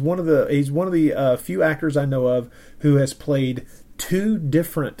 He's one of the few actors I know of who has played 2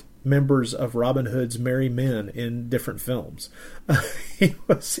 different members of Robin Hood's Merry Men in different films. He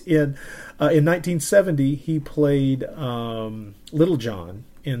was in 1970. He played Little John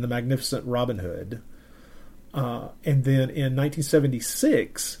in The Magnificent Robin Hood, and then in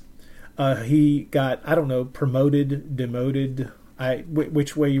 1976. He got, promoted, demoted,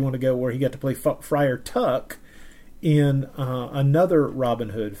 which way you want to go, where he got to play Friar Tuck in another Robin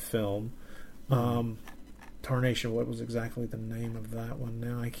Hood film. Tarnation, what was exactly the name of that one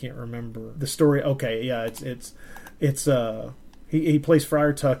now? I can't remember. The story, okay, yeah, he plays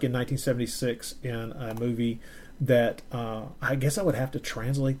Friar Tuck in 1976 in a movie that I guess I would have to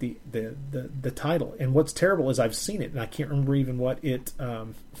translate the title. And what's terrible is I've seen it and I can't remember even what its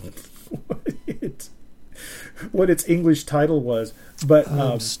English title was.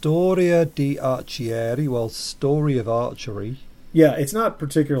 But Storia di Arcieri, well, Story of Archery. Yeah, it's not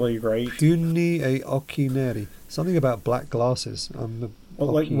particularly great. Funni e occhi neri. Something about black glasses.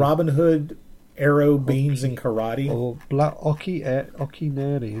 Like Robin Hood, arrow, beams, and karate. Or black occhi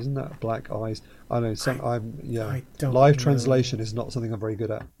neri, isn't that black eyes? I know. I don't live know. Translation is not something I'm very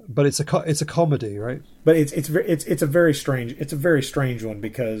good at, but it's a comedy, right? But it's a very strange one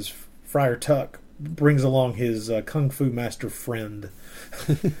because Friar Tuck brings along his kung fu master friend,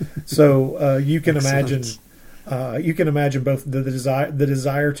 so you can imagine. You can imagine both the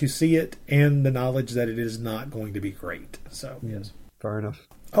desire to see it and the knowledge that it is not going to be great. So yes, fair enough.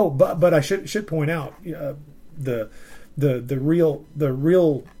 Oh, but I should point out the real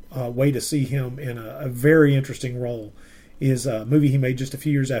way to see him in a very interesting role is a movie he made just a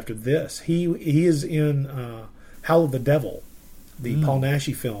few years after this. He is in Howl of the Devil, the Paul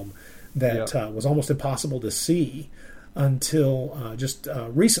Naschy film that was almost impossible to see. until just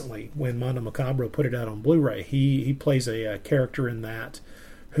recently when Mondo Macabro put it out on Blu-ray. He plays a character in that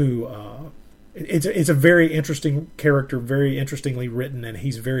who it's a very interesting character, very interestingly written, and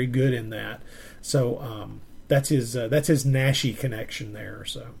he's very good in that. So that's his Nashi connection there.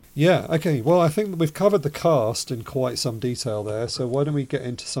 So yeah, okay. Well, I think that we've covered the cast in quite some detail there. So why don't we get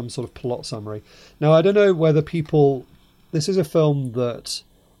into some sort of plot summary? Now, I don't know whether people. This is a film that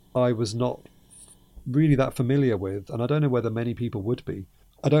I was not really that familiar with, and I don't know whether many people would be.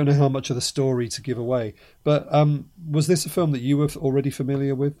 I don't know how much of the story to give away, but was this a film that you were already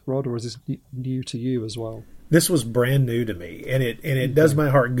familiar with, Rod, or is this new to you as well? This was brand new to me, and it does my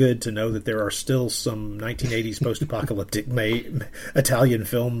heart good to know that there are still some 1980s post-apocalyptic Italian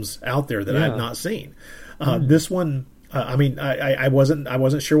films out there that I have not seen. This one, I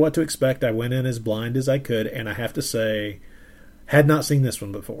wasn't sure what to expect. I went in as blind as I could, and I have to say, had not seen this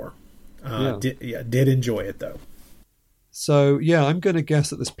one before. Did enjoy it though. So yeah, I'm going to guess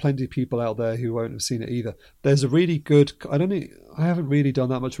that there's plenty of people out there who won't have seen it either. There's a really good. I haven't really done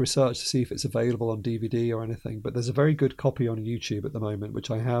that much research to see if it's available on DVD or anything, but there's a very good copy on YouTube at the moment, which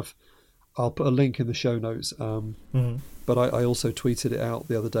I have. I'll put a link in the show notes. But I also tweeted it out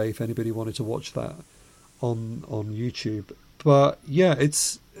the other day if anybody wanted to watch that on YouTube. But yeah,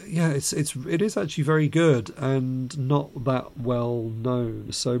 it is actually very good and not that well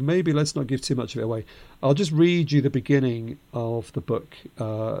known. So maybe let's not give too much of it away. I'll just read you the beginning of the book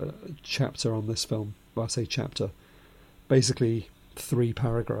chapter on this film. Well, I say chapter, basically 3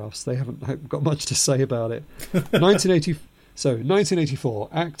 paragraphs. They haven't got much to say about it. 1984.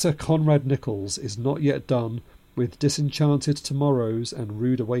 Actor Conrad Nichols is not yet done with Disenchanted Tomorrows and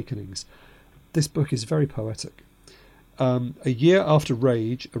Rude Awakenings. This book is very poetic. A year after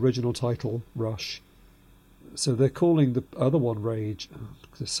Rage, original title, Rush. So they're calling the other one Rage. Oh,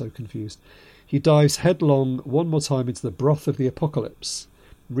 they're so confused. He dives headlong one more time into the broth of the apocalypse,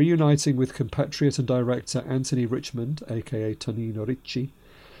 reuniting with compatriot and director Anthony Richmond, aka Tonino Ricci,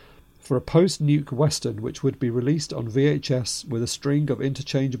 for a post-nuke western which would be released on VHS with a string of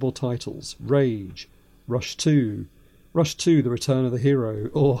interchangeable titles: Rage, Rush 2, The Return of the Hero,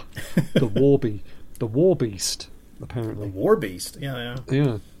 or The War Beast. Apparently. The War Beast, yeah.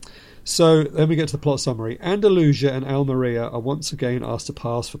 So then we get to the plot summary. Andalusia and Almeria are once again asked to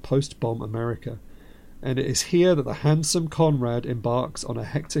pass for post-bomb America, and it is here that the handsome Conrad embarks on a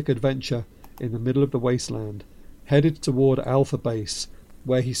hectic adventure in the middle of the wasteland, headed toward Alpha Base,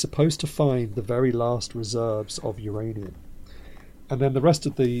 where he's supposed to find the very last reserves of uranium. And then the rest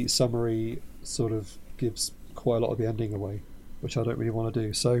of the summary sort of gives quite a lot of the ending away, which I don't really want to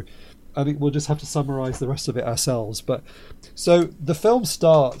do. So I think we'll just have to summarise the rest of it ourselves. But so the film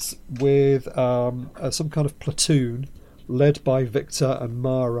starts with some kind of platoon led by Victor and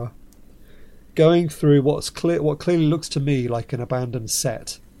Mara going through what clearly looks to me like an abandoned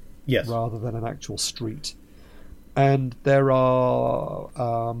set, rather than an actual street. And there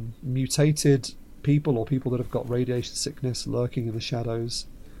are mutated people or people that have got radiation sickness lurking in the shadows.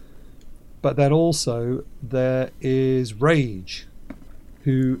 But then also there is Rage,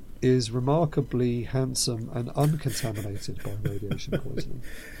 who is remarkably handsome and uncontaminated by radiation poisoning.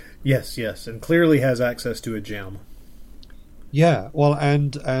 Yes, and clearly has access to a gem. Yeah, well,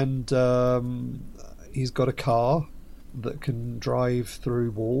 and he's got a car that can drive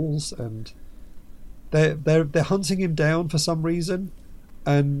through walls, and they're hunting him down for some reason,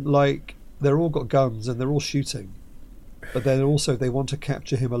 and like they're all got guns and they're all shooting, but then also they want to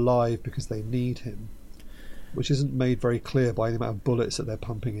capture him alive because they need him, which isn't made very clear by the amount of bullets that they're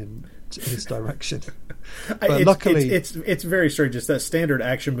pumping in his direction. But luckily, it's very strange. It's that standard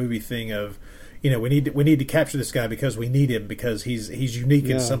action movie thing of, we need to capture this guy because we need him because he's unique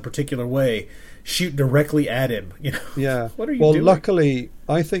in some particular way. Shoot directly at him. Yeah. What are you doing? Well, luckily,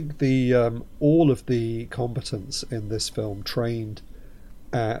 I think the all of the combatants in this film trained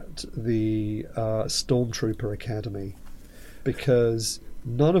at the Stormtrooper Academy, because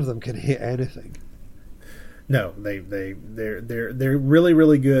none of them can hit anything. No, they're really,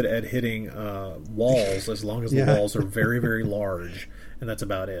 really good at hitting walls as long as the walls are very, very large, and that's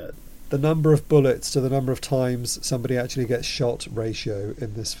about it. The number of bullets to the number of times somebody actually gets shot ratio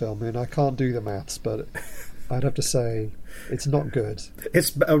in this film, I can't do the maths, but I'd have to say it's not good.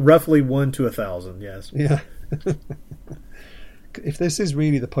 It's roughly 1 to 1,000, yes. Yeah. If this is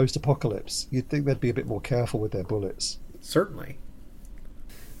really the post-apocalypse, you'd think they'd be a bit more careful with their bullets. Certainly.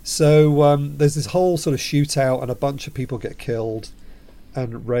 So there's this whole sort of shootout, and a bunch of people get killed,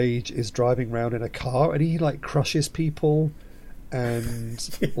 and Rage is driving around in a car, and he crushes people,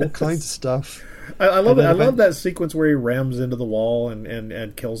 and all kinds of stuff. I love it. I love that sequence where he rams into the wall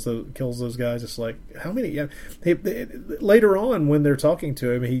and kills those guys. It's like, how many? Yeah, later on, when they're talking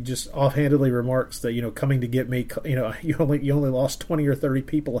to him, he just offhandedly remarks that, coming to get me, you only lost 20 or 30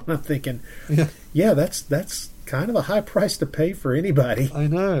 people. And I'm thinking, yeah, that's kind of a high price to pay for anybody. I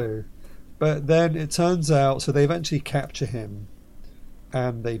know, but then it turns out, so they eventually capture him,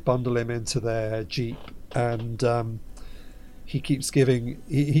 and they bundle him into their jeep, and he keeps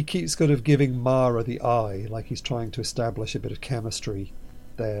kind of giving Mara the eye, like he's trying to establish a bit of chemistry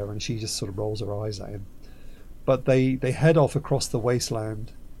there, and she just sort of rolls her eyes at him. But they head off across the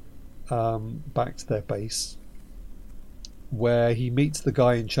wasteland, back to their base, where he meets the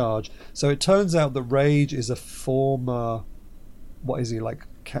guy in charge. So it turns out that Rage is a former, what is he, like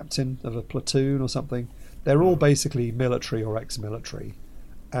captain of a platoon or something? They're all basically military or ex-military,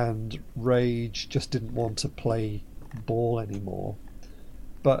 and Rage just didn't want to play ball anymore,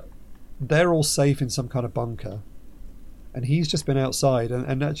 but they're all safe in some kind of bunker, and he's just been outside,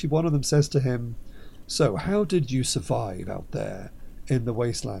 and actually one of them says to him, so how did you survive out there in the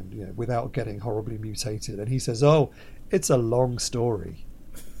wasteland, without getting horribly mutated? And he says, oh, it's a long story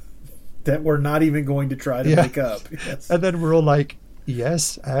that we're not even going to try to make up. Yes. And then we're all like,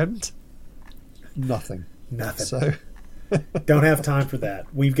 yes, and nothing. So don't have time for that.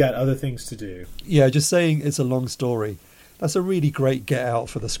 We've got other things to do. Yeah, just saying it's a long story. That's a really great get out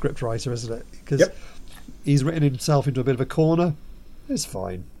for the scriptwriter, isn't it? Because he's written himself into a bit of a corner. It's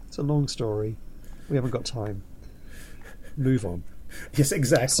fine. It's a long story. We haven't got time. Move on. Yes,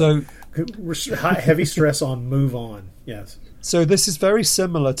 exactly. So heavy stress on move on. Yes. So this is very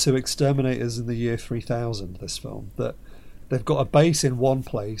similar to Exterminators in the year 3000, this film, that they've got a base in one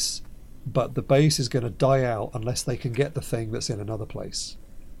place, but the base is going to die out unless they can get the thing that's in another place.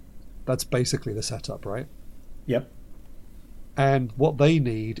 That's basically the setup, right? Yep. And what they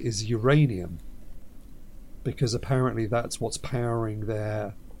need is uranium, because apparently that's what's powering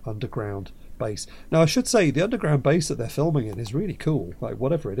their underground base. Now, I should say the underground base that they're filming in is really cool, like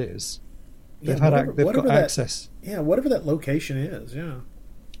whatever it is. They've got access. Whatever that location is,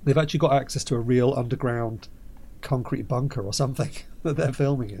 They've actually got access to a real underground concrete bunker or something that they're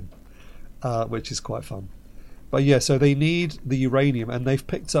filming in. Which is quite fun. But yeah, so they need the uranium, and they've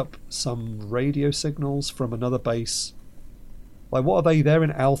picked up some radio signals from another base. Like, what are they? They're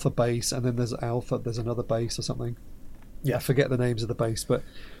in Alpha base, and then there's another base or something. Yeah, I forget the names of the base, but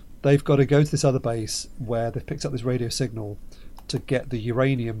they've got to go to this other base where they've picked up this radio signal to get the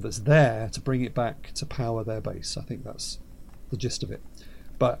uranium that's there to bring it back to power their base. I think that's the gist of it.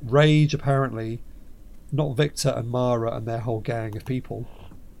 But Rage, apparently, not Victor and Mara and their whole gang of people,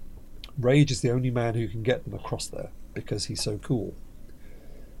 Rage is the only man who can get them across there because he's so cool,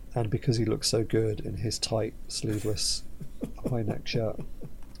 and because he looks so good in his tight, sleeveless, high-neck shirt.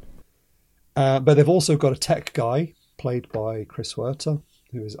 But they've also got a tech guy, played by Chris Huerta,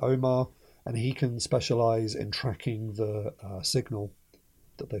 who is Omar, and he can specialise in tracking the signal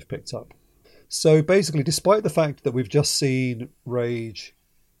that they've picked up. So basically, despite the fact that we've just seen Rage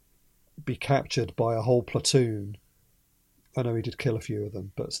be captured by a whole platoon, I know he did kill a few of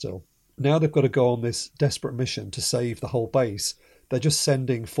them, but still. Now they've got to go on this desperate mission to save the whole base. They're just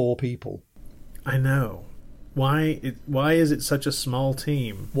sending 4 people. I know. Why is it such a small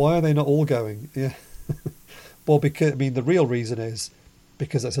team? Why are they not all going? Yeah. Well, because the real reason is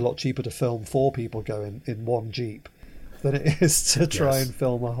because it's a lot cheaper to film 4 people going in one Jeep than it is to try and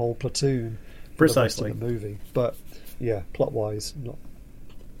film a whole platoon for the rest of the movie. But yeah, plot-wise,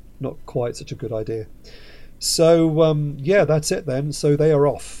 not quite such a good idea. So that's it then. So they are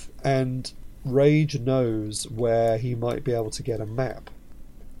off. And Rage knows where he might be able to get a map.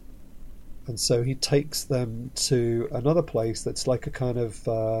 And so he takes them to another place that's like a kind of,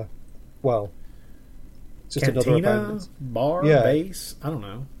 just Cantina, another abandoned bar, base? I don't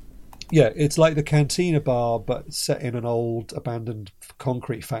know. Yeah, it's like the Cantina bar, but set in an old abandoned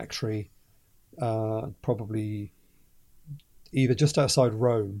concrete factory, probably either just outside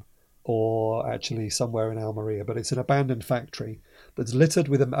Rome or actually somewhere in Almeria, but it's an abandoned factory that's littered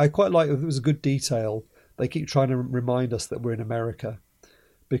with them. I quite like it was a good detail. They keep trying to remind us that we're in America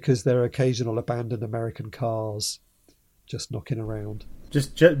because there are occasional abandoned American cars just knocking around.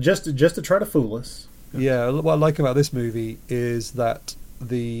 Just to try to fool us. Yeah, what I like about this movie is that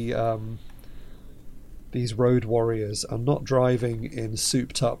these road warriors are not driving in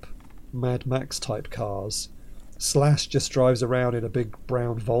souped up Mad Max type cars. Slash just drives around in a big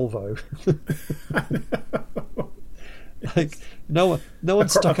brown Volvo. Like no one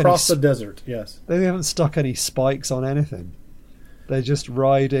stuck across the desert. Yes, they haven't stuck any spikes on anything. They're just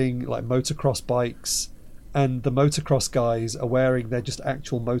riding like motocross bikes and the motocross guys are wearing their just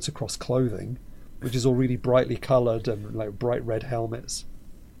actual motocross clothing, which is all really brightly coloured and like bright red helmets.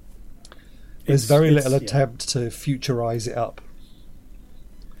 There's very little attempt to futurize it up.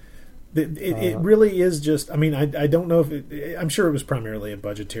 It really is just. I mean, I don't know if I'm sure it was primarily a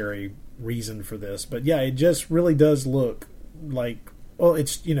budgetary reason for this, but yeah, it just really does look like. Well,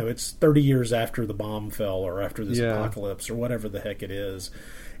 it's 30 years after the bomb fell or after this apocalypse or whatever the heck it is,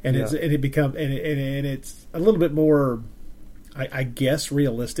 and it's a little bit more, I guess,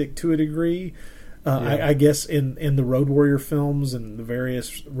 realistic to a degree. I guess in the Road Warrior films and the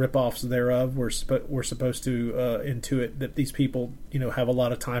various ripoffs thereof, we're supposed to intuit that these people have a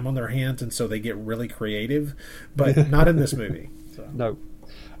lot of time on their hands, and so they get really creative, but not in this movie. So. No.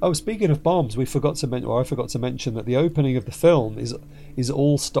 Oh, speaking of bombs, I forgot to mention that the opening of the film is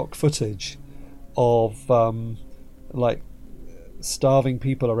all stock footage of like starving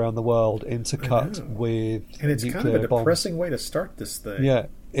people around the world intercut with and it's nuclear kind of a bombs. depressing way to start this thing. Yeah,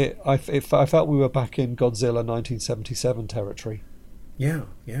 I felt we were back in Godzilla 1977 territory. Yeah.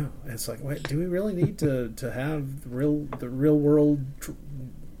 It's like, wait, do we really need to have the real world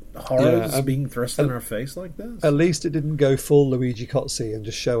horrors being thrust in our face like this? At least it didn't go full Luigi Cozzi and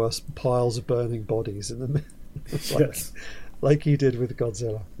just show us piles of burning bodies in the middle, like he did with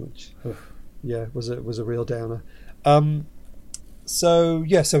Godzilla, which was a real downer. So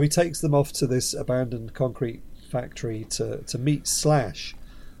he takes them off to this abandoned concrete factory to meet Slash,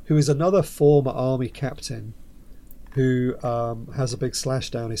 who is another former army captain who has a big slash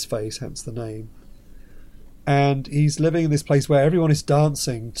down his face, hence the name. And he's living in this place where everyone is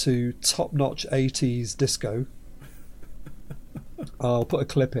dancing to top-notch 80s disco. I'll put a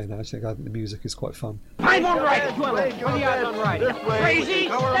clip in, actually. I think the music is quite fun. I'm all right, Twiller. I'm right. Crazy?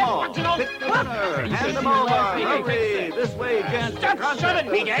 Hand them over. Hurry. This way, gents. Stop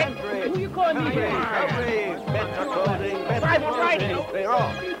shoving me, Dad. Who you calling me, Dad? I'm all right. What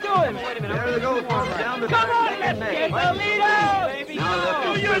are you doing? Wait a minute. There they go. Down the come on, let's get the lead out.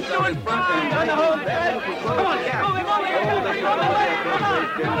 You're doing fine. On the whole, come on, Dad. Move it.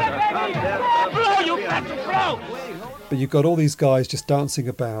 Blow, you got to blow. But you've got all these guys just dancing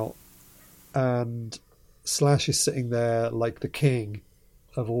about, and Slash is sitting there like the king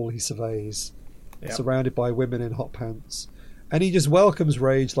of all he surveys, surrounded by women in hot pants, and he just welcomes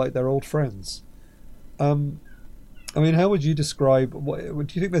Rage like they're old friends. I mean, how would you describe? Do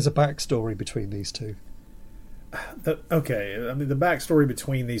you think there's a backstory between these two? The backstory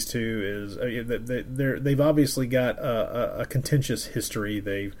between these two is they've obviously got a contentious history.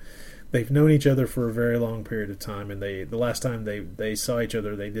 They've known each other for a very long period of time, and the last time they saw each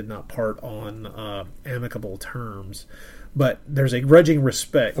other, they did not part on amicable terms. But there's a grudging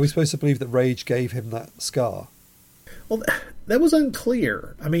respect. Are we supposed to believe that Rage gave him that scar? Well, that was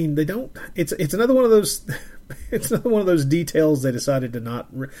unclear. I mean, they don't. It's another one of those. It's another one of those details they decided to not.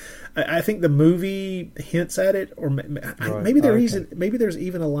 I think the movie hints at it, or maybe there's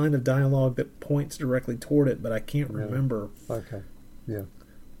even a line of dialogue that points directly toward it, but I can't remember. Okay. Yeah.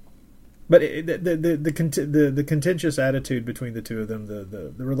 But the contentious attitude between the two of them,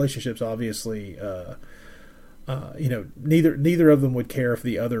 the relationships obviously, neither of them would care if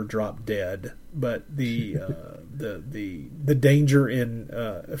the other dropped dead. But the danger in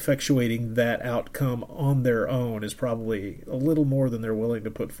effectuating that outcome on their own is probably a little more than they're willing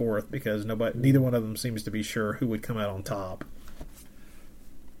to put forth, because neither one of them seems to be sure who would come out on top.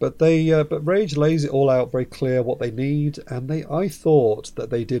 But but Rage lays it all out very clear what they need, and I thought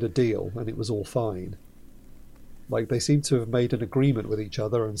that they did a deal and it was all fine. Like, they seem to have made an agreement with each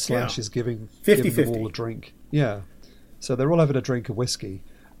other, and Slash is giving them all a drink. Yeah, so they're all having a drink of whiskey,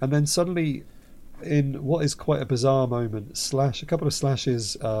 and then suddenly, in what is quite a bizarre moment, a couple of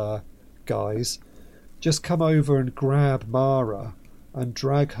Slash's guys just come over and grab Mara and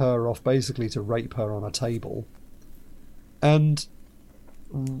drag her off, basically to rape her on a table, and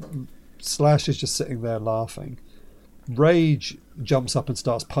Slash is just sitting there laughing. Rage jumps up and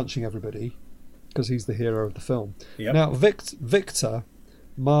starts punching everybody because he's the hero of the film. Yep. Now Victor,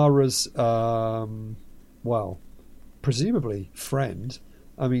 Mara's presumably friend,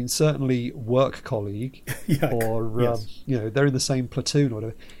 I mean certainly work colleague, or they're in the same platoon or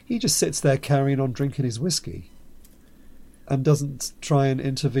whatever, he just sits there carrying on drinking his whiskey and doesn't try and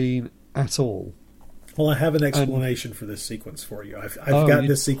intervene at all. Well, I have an explanation for this sequence for you. I've got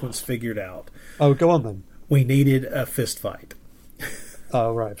this sequence figured out. Oh, go on then. We needed a fist fight.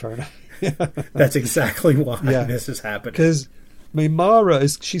 Oh, right, fair enough. That's exactly why this is happening. Because, I mean, Mara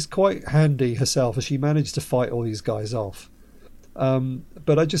she's quite handy herself, as she managed to fight all these guys off.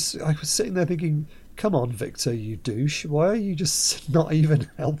 But I was sitting there thinking, come on, Victor, you douche. Why are you just not even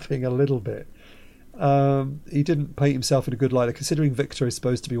helping a little bit? He didn't paint himself in a good light, considering Victor is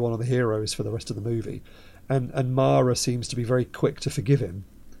supposed to be one of the heroes for the rest of the movie, and Mara seems to be very quick to forgive him.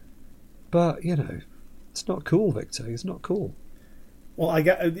 But it's not cool, Victor. He's not cool. Well,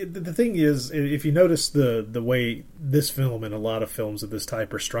 the thing is, if you notice the way this film and a lot of films of this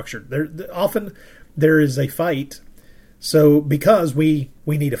type are structured, often there is a fight. So because we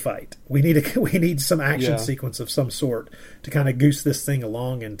need a fight, we need some action sequence of some sort to kind of goose this thing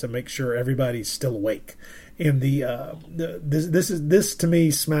along and to make sure everybody's still awake. And this to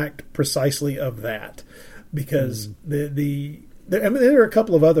me smacked precisely of that, because there are a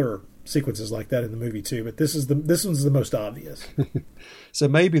couple of other sequences like that in the movie too, but this one's the most obvious. So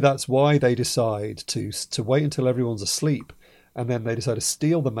maybe that's why they decide to wait until everyone's asleep, and then they decide to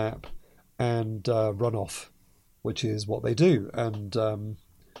steal the map and run off, which is what they do. And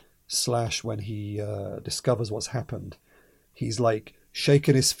Slash, when he discovers what's happened, he's like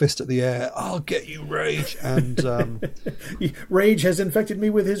shaking his fist at the air. I'll get you, Rage! And Rage has infected me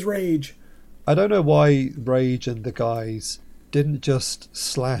with his rage. I don't know why Rage and the guys didn't just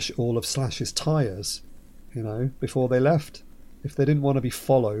slash all of Slash's tires, before they left. If they didn't want to be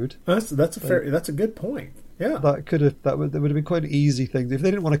followed, that's a good point. Yeah, that would have been quite an easy thing. If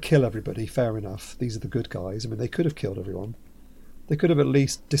they didn't want to kill everybody, fair enough. These are the good guys. I mean, they could have killed everyone. They could have at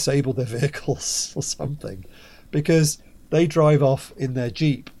least disabled their vehicles or something, because they drive off in their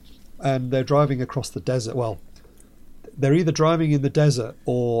Jeep and they're driving across the desert. Well, they're either driving in the desert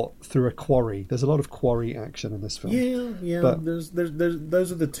or through a quarry. There's a lot of quarry action in this film. Yeah. But those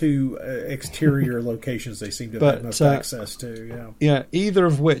are the two exterior locations they seem to have most access to. Yeah. Either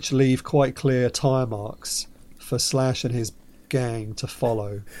of which leave quite clear tire marks for Slash and his gang to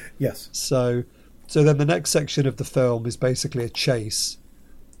follow. Yes. So then the next section of the film is basically a chase,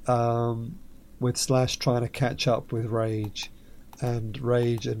 with Slash trying to catch up with Rage, and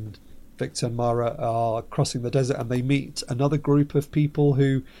Victor and Mara are crossing the desert, and they meet another group of people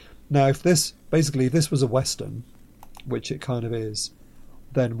who, now if this was a Western, which it kind of is,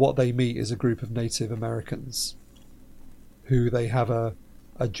 then what they meet is a group of Native Americans who they have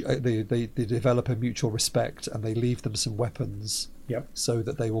they develop a mutual respect, and they leave them some weapons so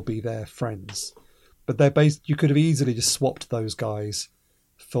that they will be their friends. But you could have easily just swapped those guys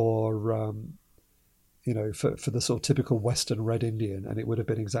for for the sort of typical Western Red Indian, and it would have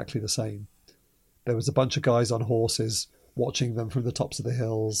been exactly the same. There was a bunch of guys on horses watching them from the tops of the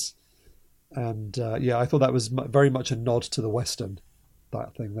hills, and I thought that was very much a nod to the Western,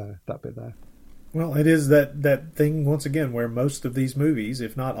 that bit there. Well, it is that thing, once again, where most of these movies,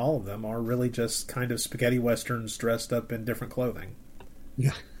 if not all of them, are really just kind of spaghetti Westerns dressed up in different clothing.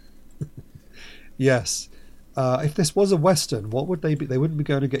 Yeah. Yes. If this was a Western, what would they be? They wouldn't be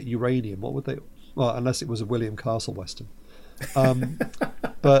going to get uranium. What would they... Well, unless it was a William Castle Western.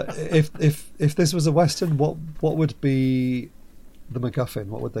 But if this was a Western, what would be the MacGuffin?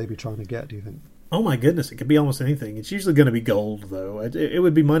 What would they be trying to get, do you think? Oh my goodness, it could be almost anything. It's usually going to be gold, though. It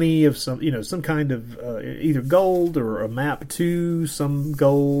would be money of some kind of either gold or a map to some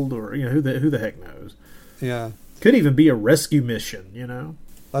gold, or who the heck knows. Yeah, could even be a rescue mission.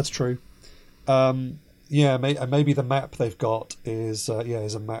 That's true. Maybe the map they've got is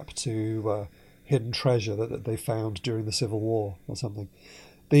a map to hidden treasure that they found during the Civil War or something.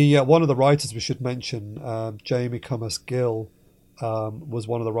 The one of the writers we should mention, Jamie Cummins Gill, was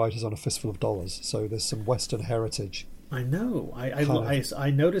one of the writers on A Fistful of Dollars. So there's some Western heritage. I know.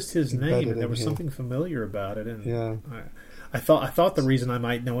 I noticed his name, and there was something familiar about it. And I thought the reason I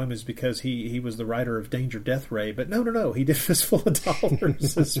might know him is because he was the writer of Danger Death Ray, but no, he did Fistful of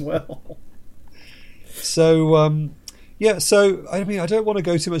Dollars as well. So so I mean, I don't want to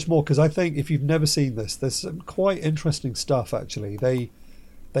go too much more, because I think if you've never seen this, there's some quite interesting stuff. Actually, they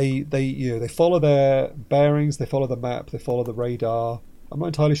follow their bearings, they follow the map, they follow the radar. I'm not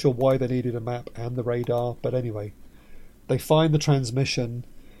entirely sure why they needed a map and the radar, but anyway, they find the transmission.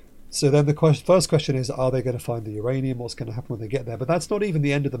 So then the first question is, are they going to find the uranium? What's going to happen when they get there? But that's not even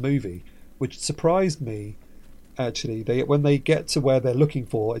the end of the movie, which surprised me. Actually, when they get to where they're looking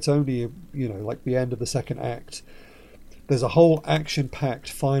for, it's only like the end of the second act. There's a whole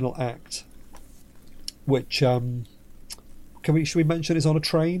action-packed final act, which should we mention is on a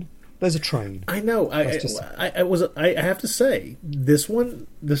train? There's a train. I know. I have to say, this one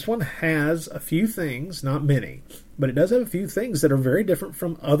has a few things, not many, but it does have a few things that are very different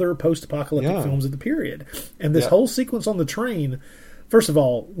from other post-apocalyptic films of the period. And this whole sequence on the train, first of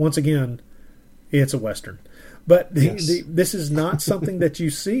all, once again, it's a Western. But this is not something that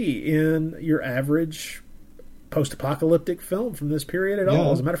you see in your average post-apocalyptic film from this period at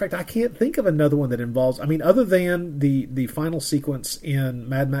all. As a matter of fact, I can't think of another one that involves... I mean, other than the final sequence in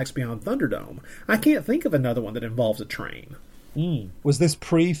Mad Max Beyond Thunderdome, I can't think of another one that involves a train. Was this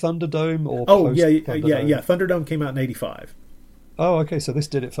pre-Thunderdome or post-Thunderdome? Yeah. Thunderdome came out in 1985. Oh, okay, so this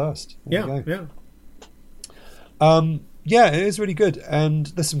did it first. Yeah. Yeah, it is really good, and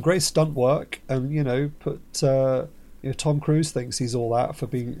there's some great stunt work, and Tom Cruise thinks he's all that for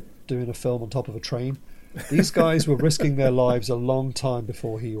doing a film on top of a train. These guys were risking their lives a long time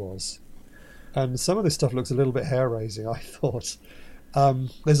before he was, and some of this stuff looks a little bit hair-raising, I thought.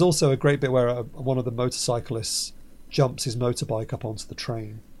 There's also a great bit where one of the motorcyclists jumps his motorbike up onto the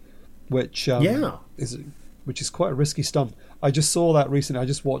train, which is quite a risky stunt. I just saw that recently. I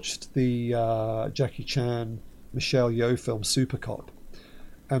just watched the Jackie Chan, Michelle Yeoh film Super Cop,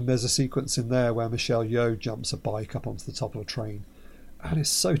 and there's a sequence in there where Michelle Yeoh jumps a bike up onto the top of a train, and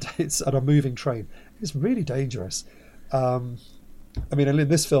it's at a moving train. It's really dangerous. I mean, in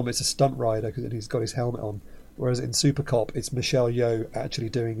this film it's a stunt rider and he's got his helmet on, whereas in Super Cop it's Michelle Yeoh actually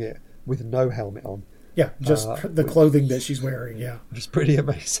doing it with no helmet on. Yeah, just the clothing that she's wearing. Yeah, which is pretty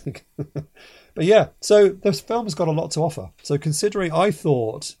amazing. But yeah, so this film's got a lot to offer. So considering, I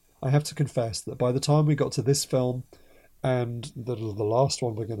thought, I have to confess that by the time we got to this film and the last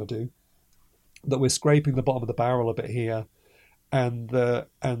one we're going to do, that we're scraping the bottom of the barrel a bit here, and the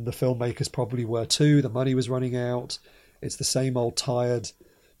filmmakers probably were too. The money was running out. It's the same old tired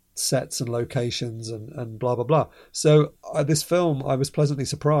sets and locations and blah blah blah. So this film, I was pleasantly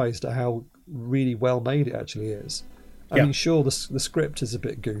surprised at how really well made it actually is. I mean, sure, the script is a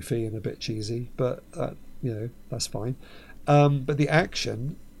bit goofy and a bit cheesy, but that's fine. But the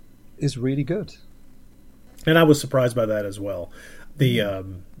action is really good, and I was surprised by that as well.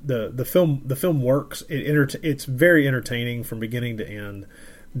 The film works. It's very entertaining from beginning to end.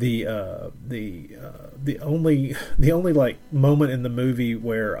 The only like moment in the movie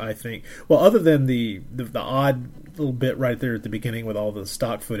where I think, well, other than the odd little bit right there at the beginning with all the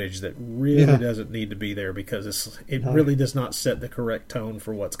stock footage that really doesn't need to be there because it really does not set the correct tone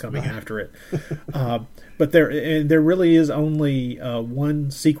for what's coming after it. But there really is only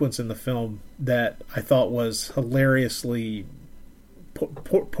one sequence in the film that I thought was hilariously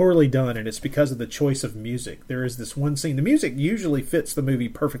poorly done, and it's because of the choice of music. There is this one scene. The music usually fits the movie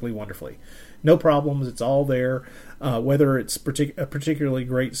perfectly wonderfully. No problems. It's all there. Whether it's a particularly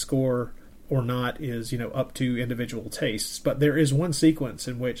great score or not is, up to individual tastes. But there is one sequence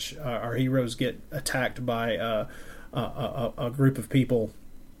in which our heroes get attacked by a group of people,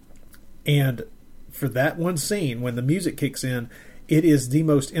 and for that one scene, when the music kicks in, it is the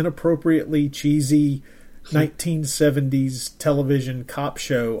most inappropriately cheesy 1970s television cop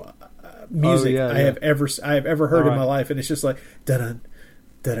show music I have ever heard in my life, and it's just like da-dun,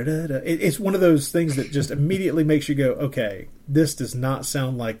 da-da-da-da. It's one of those things that just immediately makes you go, okay, this does not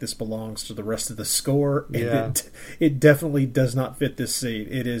sound like this belongs to the rest of the score, and it definitely does not fit this scene.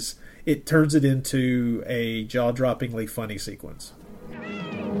 It turns it into a jaw-droppingly funny sequence.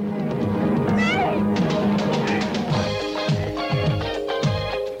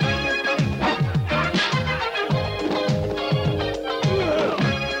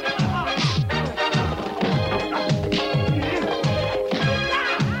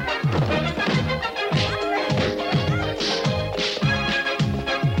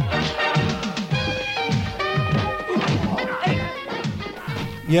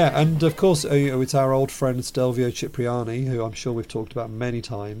 Yeah, and of course it's our old friend Stelvio Cipriani, who I'm sure we've talked about many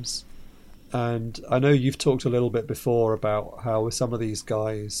times. And I know you've talked a little bit before about how some of these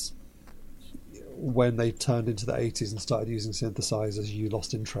guys, when they turned into the 80s and started using synthesizers, you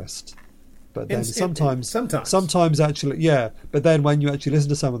lost interest. But then sometimes actually, but then when you actually listen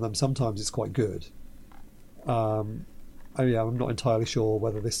to some of them, sometimes it's quite good. I'm not entirely sure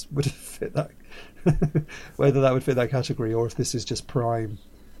whether this would fit that, whether that would fit that category, or if this is just prime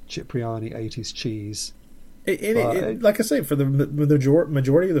Cipriani 80s cheese. Like I say, for the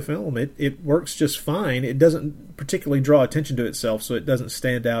majority of the film, it works just fine. It doesn't particularly draw attention to itself, so it doesn't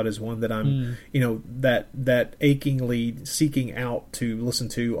stand out as one that I'm, that achingly seeking out to listen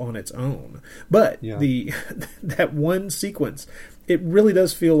to on its own. But that one sequence, it really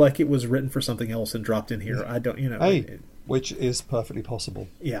does feel like it was written for something else and dropped in here. I don't, which is perfectly possible.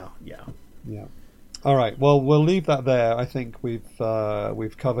 Yeah. All right. Well, we'll leave that there. I think we've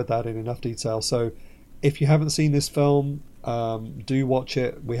covered that in enough detail. So, if you haven't seen this film, do watch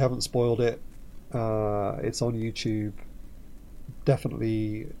it. We haven't spoiled it. It's on YouTube.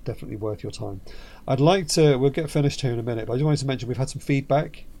 Definitely worth your time. We'll get finished here in a minute, but I just wanted to mention we've had some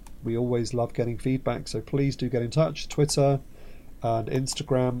feedback. We always love getting feedback, so please do get in touch. Twitter, And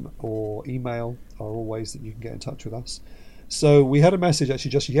Instagram or email are all ways that you can get in touch with us. So we had a message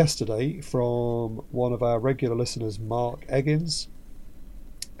actually just yesterday from one of our regular listeners, Mark Eggins.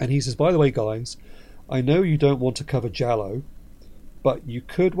 And he says, by the way, guys, I know you don't want to cover Giallo, but you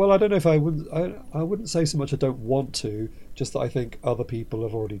could. Well, I don't know if I wouldn't say so much I don't want to, just that I think other people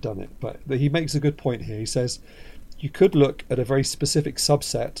have already done it. But he makes a good point here. He says, you could look at a very specific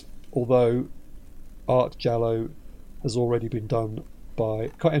subset, although art Giallo has already been done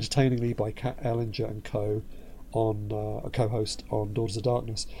quite entertainingly by Kat Ellinger and co. on a co-host on Daughters of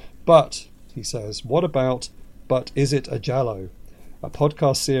Darkness. But, he says, what about But Is It a Giallo? A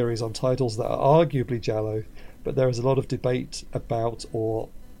podcast series on titles that are arguably Giallo, but there is a lot of debate about or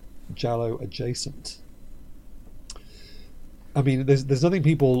Giallo adjacent. I mean, there's nothing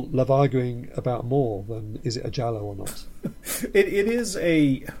people love arguing about more than is it a Giallo or not.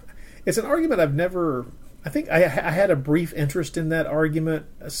 It's an argument I've never. I think I had a brief interest in that argument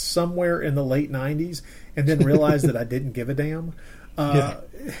somewhere in the late 90s and then realized that I didn't give a damn. I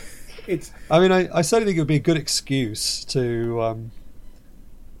certainly think it would be a good excuse to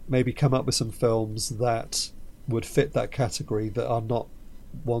maybe come up with some films that would fit that category that are not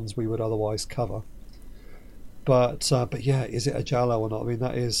ones we would otherwise cover. But yeah, is it a Giallo or not? I mean,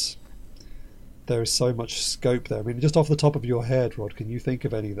 there is so much scope there. I mean, just off the top of your head, Rod, can you think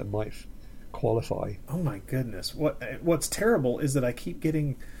of any that might qualify? Oh my goodness! What's terrible is that I keep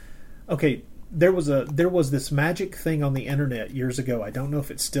getting. Okay, there was this magic thing on the internet years ago. I don't know if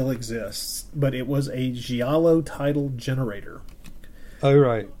it still exists, but it was a Giallo title generator. Oh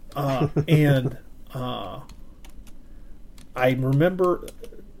right. And I remember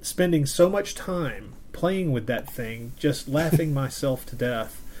spending so much time playing with that thing, just laughing myself to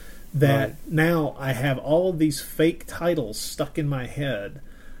death, that right. Now I have all of these fake titles stuck in my head,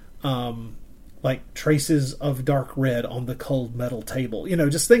 like Traces of Dark Red on the Cold Metal Table,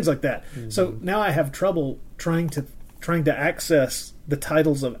 just things like that. Mm-hmm. So now I have trouble trying to access the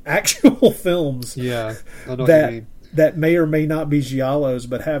titles of actual films. Yeah, I know what you mean. That may or may not be Giallos,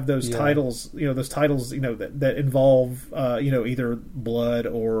 but have those titles, that involve, either blood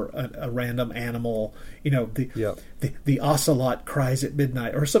or a random animal, the ocelot cries at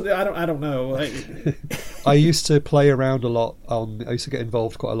midnight or something. I don't know. I used to play around a lot I used to get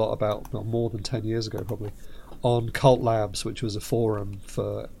involved quite a lot about, more than 10 years ago probably, on Cult Labs, which was a forum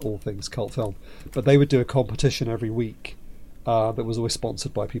for all things cult film. But they would do a competition every week that was always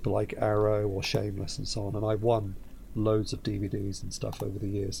sponsored by people like Arrow or Shameless and so on, and I won loads of DVDs and stuff over the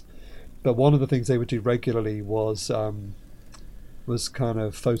years. But one of the things they would do regularly was kind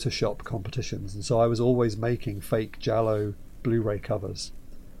of Photoshop competitions, and so I was always making fake Giallo Blu-ray covers,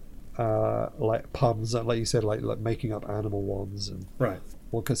 like puns, like you said, like making up animal ones, and right.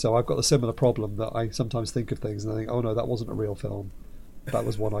 Well, so I've got a similar problem that I sometimes think of things and I think, oh no, that wasn't a real film. That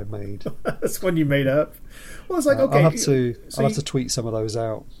was one I made. That's one you made up. Well, it's like okay, I'll have to tweet some of those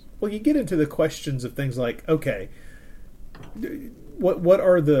out. Well, you get into the questions of things like, okay, what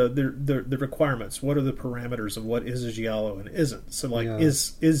are the requirements? What are the parameters of what is a Giallo and isn't? So, like,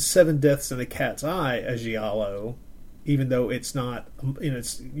 is Seven Deaths in a Cat's Eye a Giallo, even though it's not?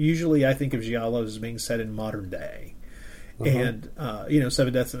 It's usually I think of Giallos as being set in modern day, and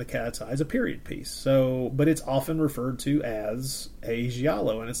Seven Deaths in the Cat's Eye is a period piece. So, but it's often referred to as a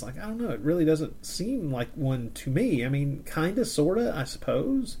Giallo, and it's like I don't know. It really doesn't seem like one to me. I mean, kind of, sorta, I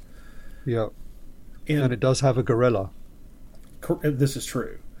suppose. Yeah, and it does have a gorilla. This is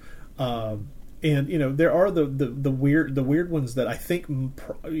true, and there are the weird ones that I think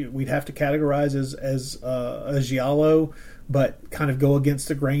we'd have to categorize as a Giallo, but kind of go against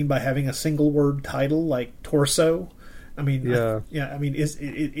the grain by having a single word title like Torso. I mean,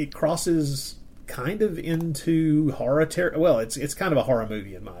 it crosses kind of into horror. Well, it's kind of a horror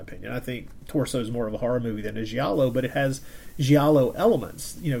movie in my opinion. I think Torso is more of a horror movie than a Giallo, but it has Giallo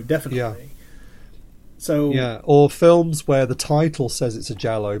elements, definitely. Yeah. So or films where the title says it's a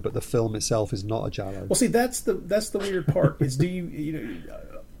Giallo, but the film itself is not a Giallo. Well, see, that's the weird part. Is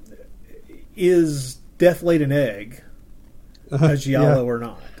is Death Laid an Egg a Giallo or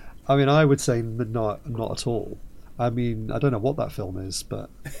not? I mean, I would say not at all. I mean, I don't know what that film is,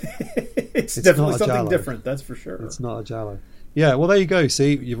 but it's definitely something different. That's for sure. It's not a Giallo. Yeah, well, there you go.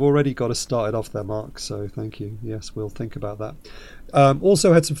 See, you've already got us started off there, Mark, so thank you. Yes, we'll think about that.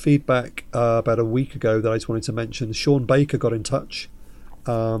 Also had some feedback about a week ago that I just wanted to mention. Sean Baker got in touch,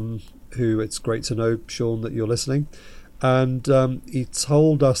 who it's great to know, Sean, that you're listening. And he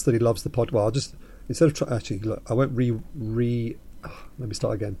told us that he loves the pod. Well, I'll just, instead of... Actually, look, I won't let me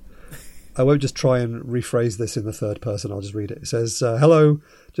start again. I won't just try and rephrase this in the third person. I'll just read it. It says, hello,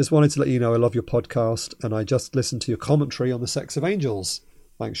 just wanted to let you know I love your podcast and I just listened to your commentary on the sex of angels.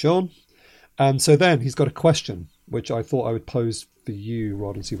 Thanks, Sean. And so then he's got a question, which I thought I would pose for you,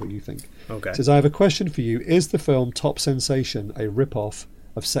 Rod, and see what you think. Okay. It says, I have a question for you. Is the film Top Sensation a rip-off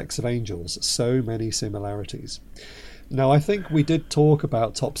of Sex of Angels? So many similarities. Now, I think we did talk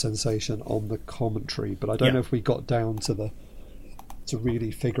about Top Sensation on the commentary, but I don't know if we got down to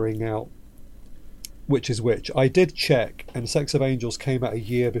really figuring out which is which. I did check, and Sex of Angels came out a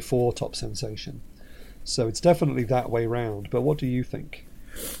year before Top Sensation. So it's definitely that way round. But what do you think?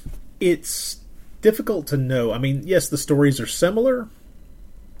 It's difficult to know. I mean, yes, the stories are similar.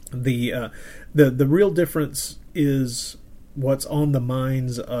 The real difference is what's on the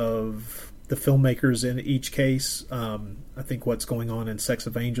minds of the filmmakers in each case. I think what's going on in Sex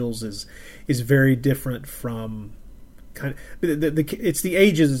of Angels is very different from it's the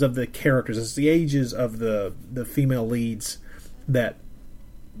ages of the characters. It's the ages of the female leads that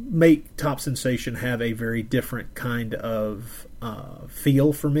make Top Sensation have a very different kind of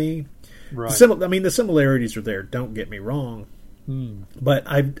feel for me. Right. The similarities are there. Don't get me wrong, but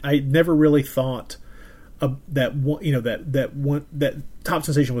I never really thought that Top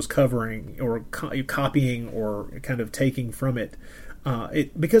Sensation was covering or copying or kind of taking from it.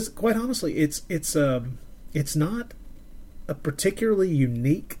 Because quite honestly, it's not a particularly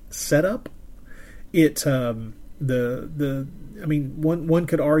unique setup. One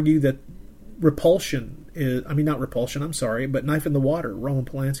could argue that Repulsion is, not Repulsion, I'm sorry, but Knife in the Water, Roman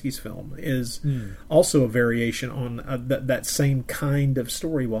Polanski's film, is also a variation on that same kind of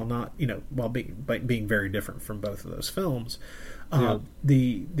story, while being very different from both of those films.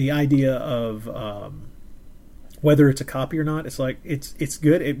 The idea of whether it's a copy or not, it's like it's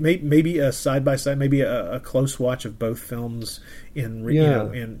good. It maybe a side by side, maybe a close watch of both films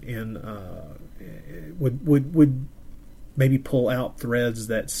would maybe pull out threads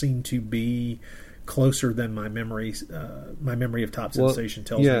that seem to be closer than my memory of Top Sensation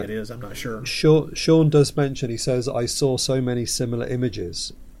tells me it is. I'm not sure. Sean does mention, he says, I saw so many similar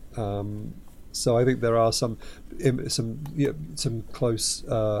images. So I think there are some close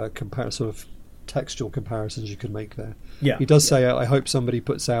sort of textual comparisons you can make there. Yeah, he does say, I hope somebody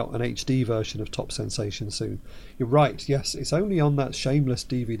puts out an HD version of Top Sensation soon. You're right, yes, it's only on that Shameless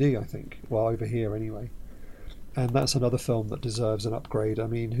DVD, I think. Well, over here anyway. And that's another film that deserves an upgrade. I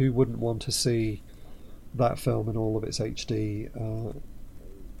mean, who wouldn't want to see that film in all of its HD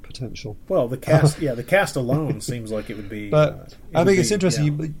potential? Well, the cast alone seems like it would be. But I think it's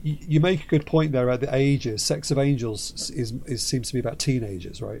interesting. Yeah. You make a good point there about the ages. Sex of Angels seems to be about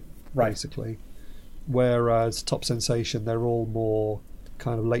teenagers, right? Basically. Whereas Top Sensation, they're all more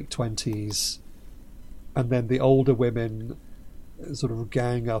kind of late 20s, and then the older women sort of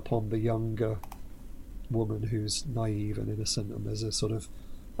gang up on the younger woman who's naive and innocent, and there's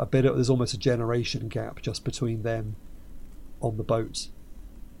there's almost a generation gap just between them on the boat.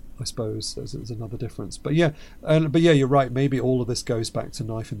 I suppose there's another difference, but you're right. Maybe all of this goes back to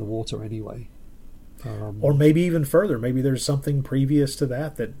Knife in the Water anyway. Or maybe even further. Maybe there's something previous to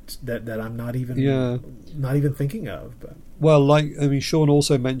that I'm not even thinking of. But Sean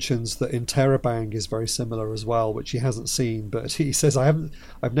also mentions that Interrobang is very similar as well, which he hasn't seen, but he says I've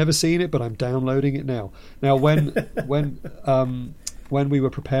never seen it, but I'm downloading it now. Now, when we were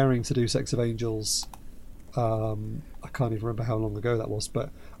preparing to do Sex of Angels, I can't even remember how long ago that was,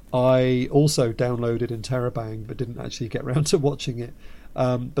 but I also downloaded Interrobang, but didn't actually get around to watching it.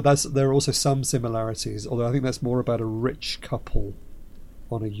 But there are also some similarities, although I think that's more about a rich couple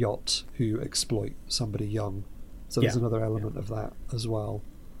on a yacht who exploit somebody young. So there's another element of that as well.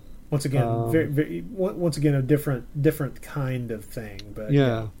 Once again, a different kind of thing. But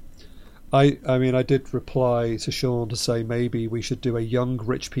I did reply to Sean to say maybe we should do a young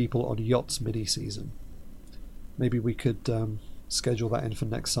rich people on yachts mini-season. Maybe we could schedule that in for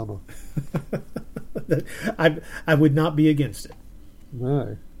next summer. I would not be against it.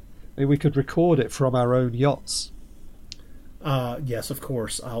 No. Maybe we could record it from our own yachts. Yes, of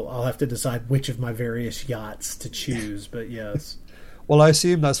course. I'll have to decide which of my various yachts to choose, but yes. Well, I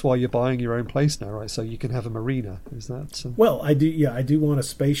assume that's why you're buying your own place now, right? So you can have a marina. Is that? Well, I do. Yeah, I do want a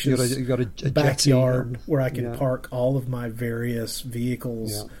spacious you got a backyard where I can park all of my various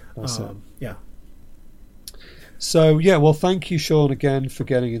vehicles. Yeah. So well, thank you, Sean, again for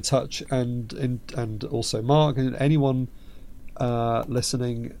getting in touch, and also Mark and anyone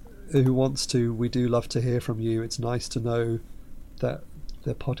listening who wants to. We do love to hear from you. It's nice to know that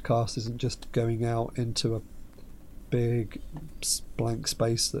the podcast isn't just going out into a big blank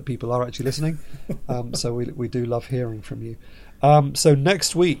space, that people are actually listening. So we do love hearing from you. So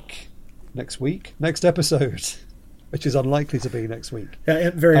next week next week, next episode, which is unlikely to be next week.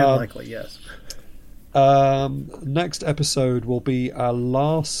 Yeah, very unlikely, yes. Next episode will be our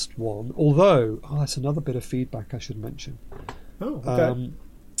last one, although that's another bit of feedback I should mention. Oh, okay.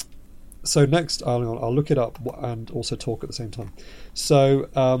 So next, I'll look it up and also talk at the same time. So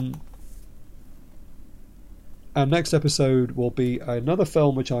our next episode will be another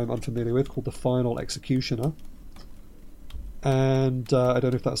film which I'm unfamiliar with called The Final Executioner, and I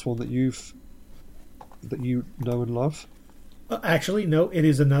don't know if that's one that you know and love. Actually, no. It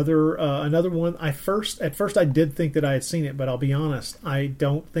is another one. At first I did think that I had seen it, but I'll be honest, I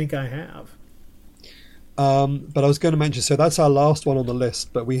don't think I have. But I was going to mention, so that's our last one on the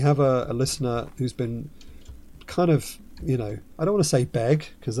list. But we have a listener who's been kind of, I don't want to say beg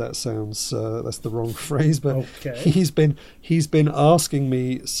because that sounds that's the wrong phrase. But okay. he's been asking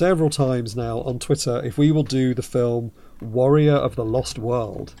me several times now on Twitter if we will do the film Warrior of the Lost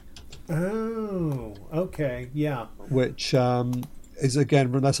World. Oh, okay, yeah. Which is,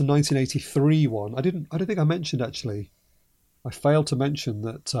 again, that's a 1983 one. I don't think I mentioned, actually. I failed to mention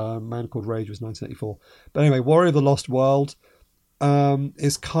that Man Called Rage was 1984. But anyway, Warrior of the Lost World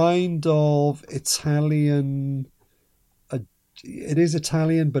is kind of Italian. It is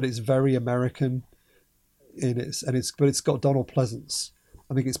Italian, but it's very American but it's got Donald Pleasance.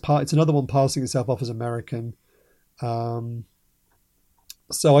 I think it's another one passing itself off as American.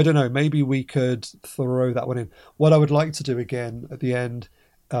 So I don't know. Maybe we could throw that one in. What I would like to do again at the end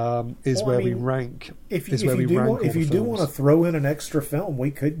we rank. If you do want to throw in an extra film,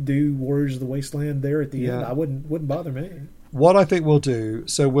 we could do Warriors of the Wasteland there at the end. I wouldn't bother me. What I think we'll do,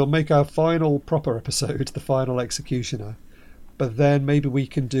 so we'll make our final proper episode, The Final Executioner, but then maybe we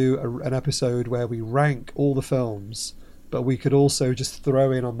can do an episode where we rank all the films, but we could also just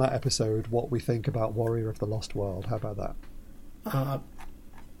throw in on that episode what we think about Warrior of the Lost World. How about that?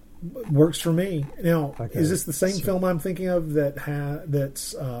 Works for me. Now, okay. Is this the same film I'm thinking of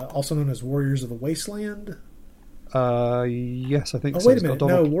that's also known as Warriors of the Wasteland? Yes, I think so. Wait a minute.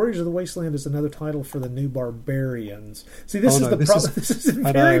 No, Warriors of the Wasteland is another title for the New Barbarians. See, this is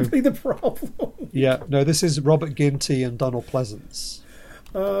invariably the problem. Yeah, no, this is Robert Ginty and Donald Pleasance.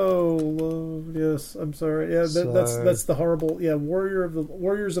 Oh, yes. I'm sorry. Yeah, that's the horrible. Yeah,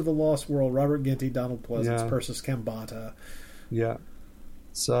 Warriors of the Lost World. Robert Ginty, Donald Pleasance, Persis Kambata. Yeah.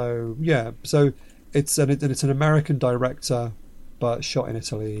 So it's an American director, but shot in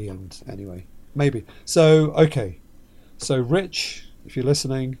Italy. And anyway, maybe. So okay. So Rich, if you're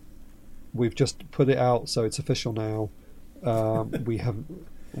listening, we've just put it out, so it's official now.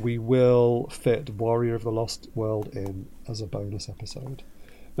 We will fit Warrior of the Lost World in as a bonus episode.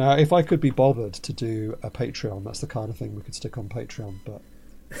 Now, if I could be bothered to do a Patreon, that's the kind of thing we could stick on Patreon. But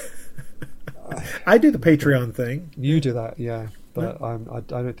I do the Patreon thing. You do that, yeah. But I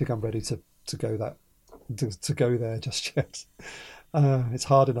don't think I'm ready to go there just yet. It's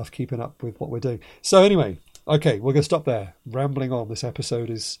hard enough keeping up with what we're doing. So anyway, okay, we're going to stop there. Rambling on. This episode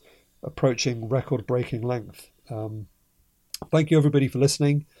is approaching record-breaking length. Thank you, everybody, for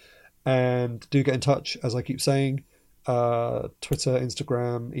listening. And do get in touch, as I keep saying. Twitter,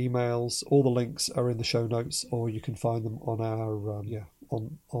 Instagram, emails, all the links are in the show notes, or you can find them on our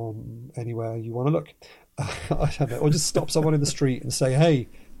on anywhere you want to look. I don't know, or just stop someone in the street and say, "Hey,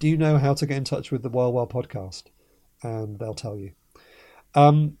 do you know how to get in touch with the Wild Wild podcast?" And they'll tell you.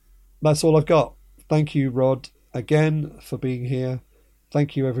 That's all I've got. Thank you, Rod, again for being here.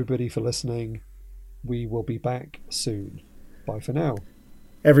 Thank you, everybody, for listening. We will be back soon. Bye for now.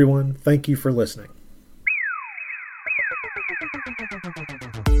 Everyone, thank you for listening.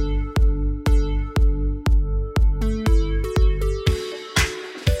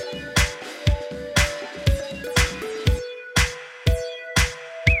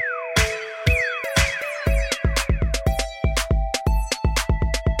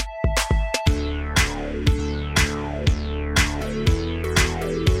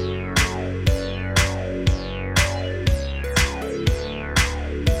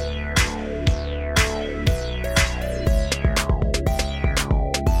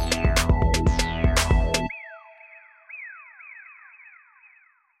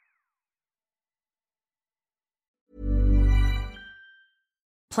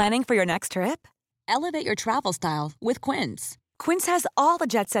 Planning for your next trip? Elevate your travel style with Quince. Quince has all the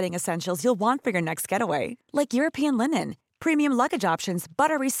jet-setting essentials you'll want for your next getaway, like European linen, premium luggage options,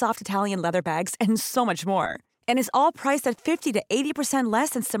 buttery soft Italian leather bags, and so much more. And is all priced at 50 to 80%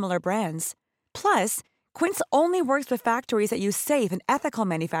 less than similar brands. Plus, Quince only works with factories that use safe and ethical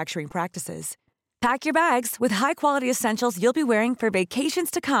manufacturing practices. Pack your bags with high-quality essentials you'll be wearing for vacations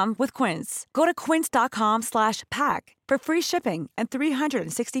to come with Quince. Go to quince.com/pack for free shipping and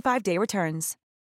 365-day returns.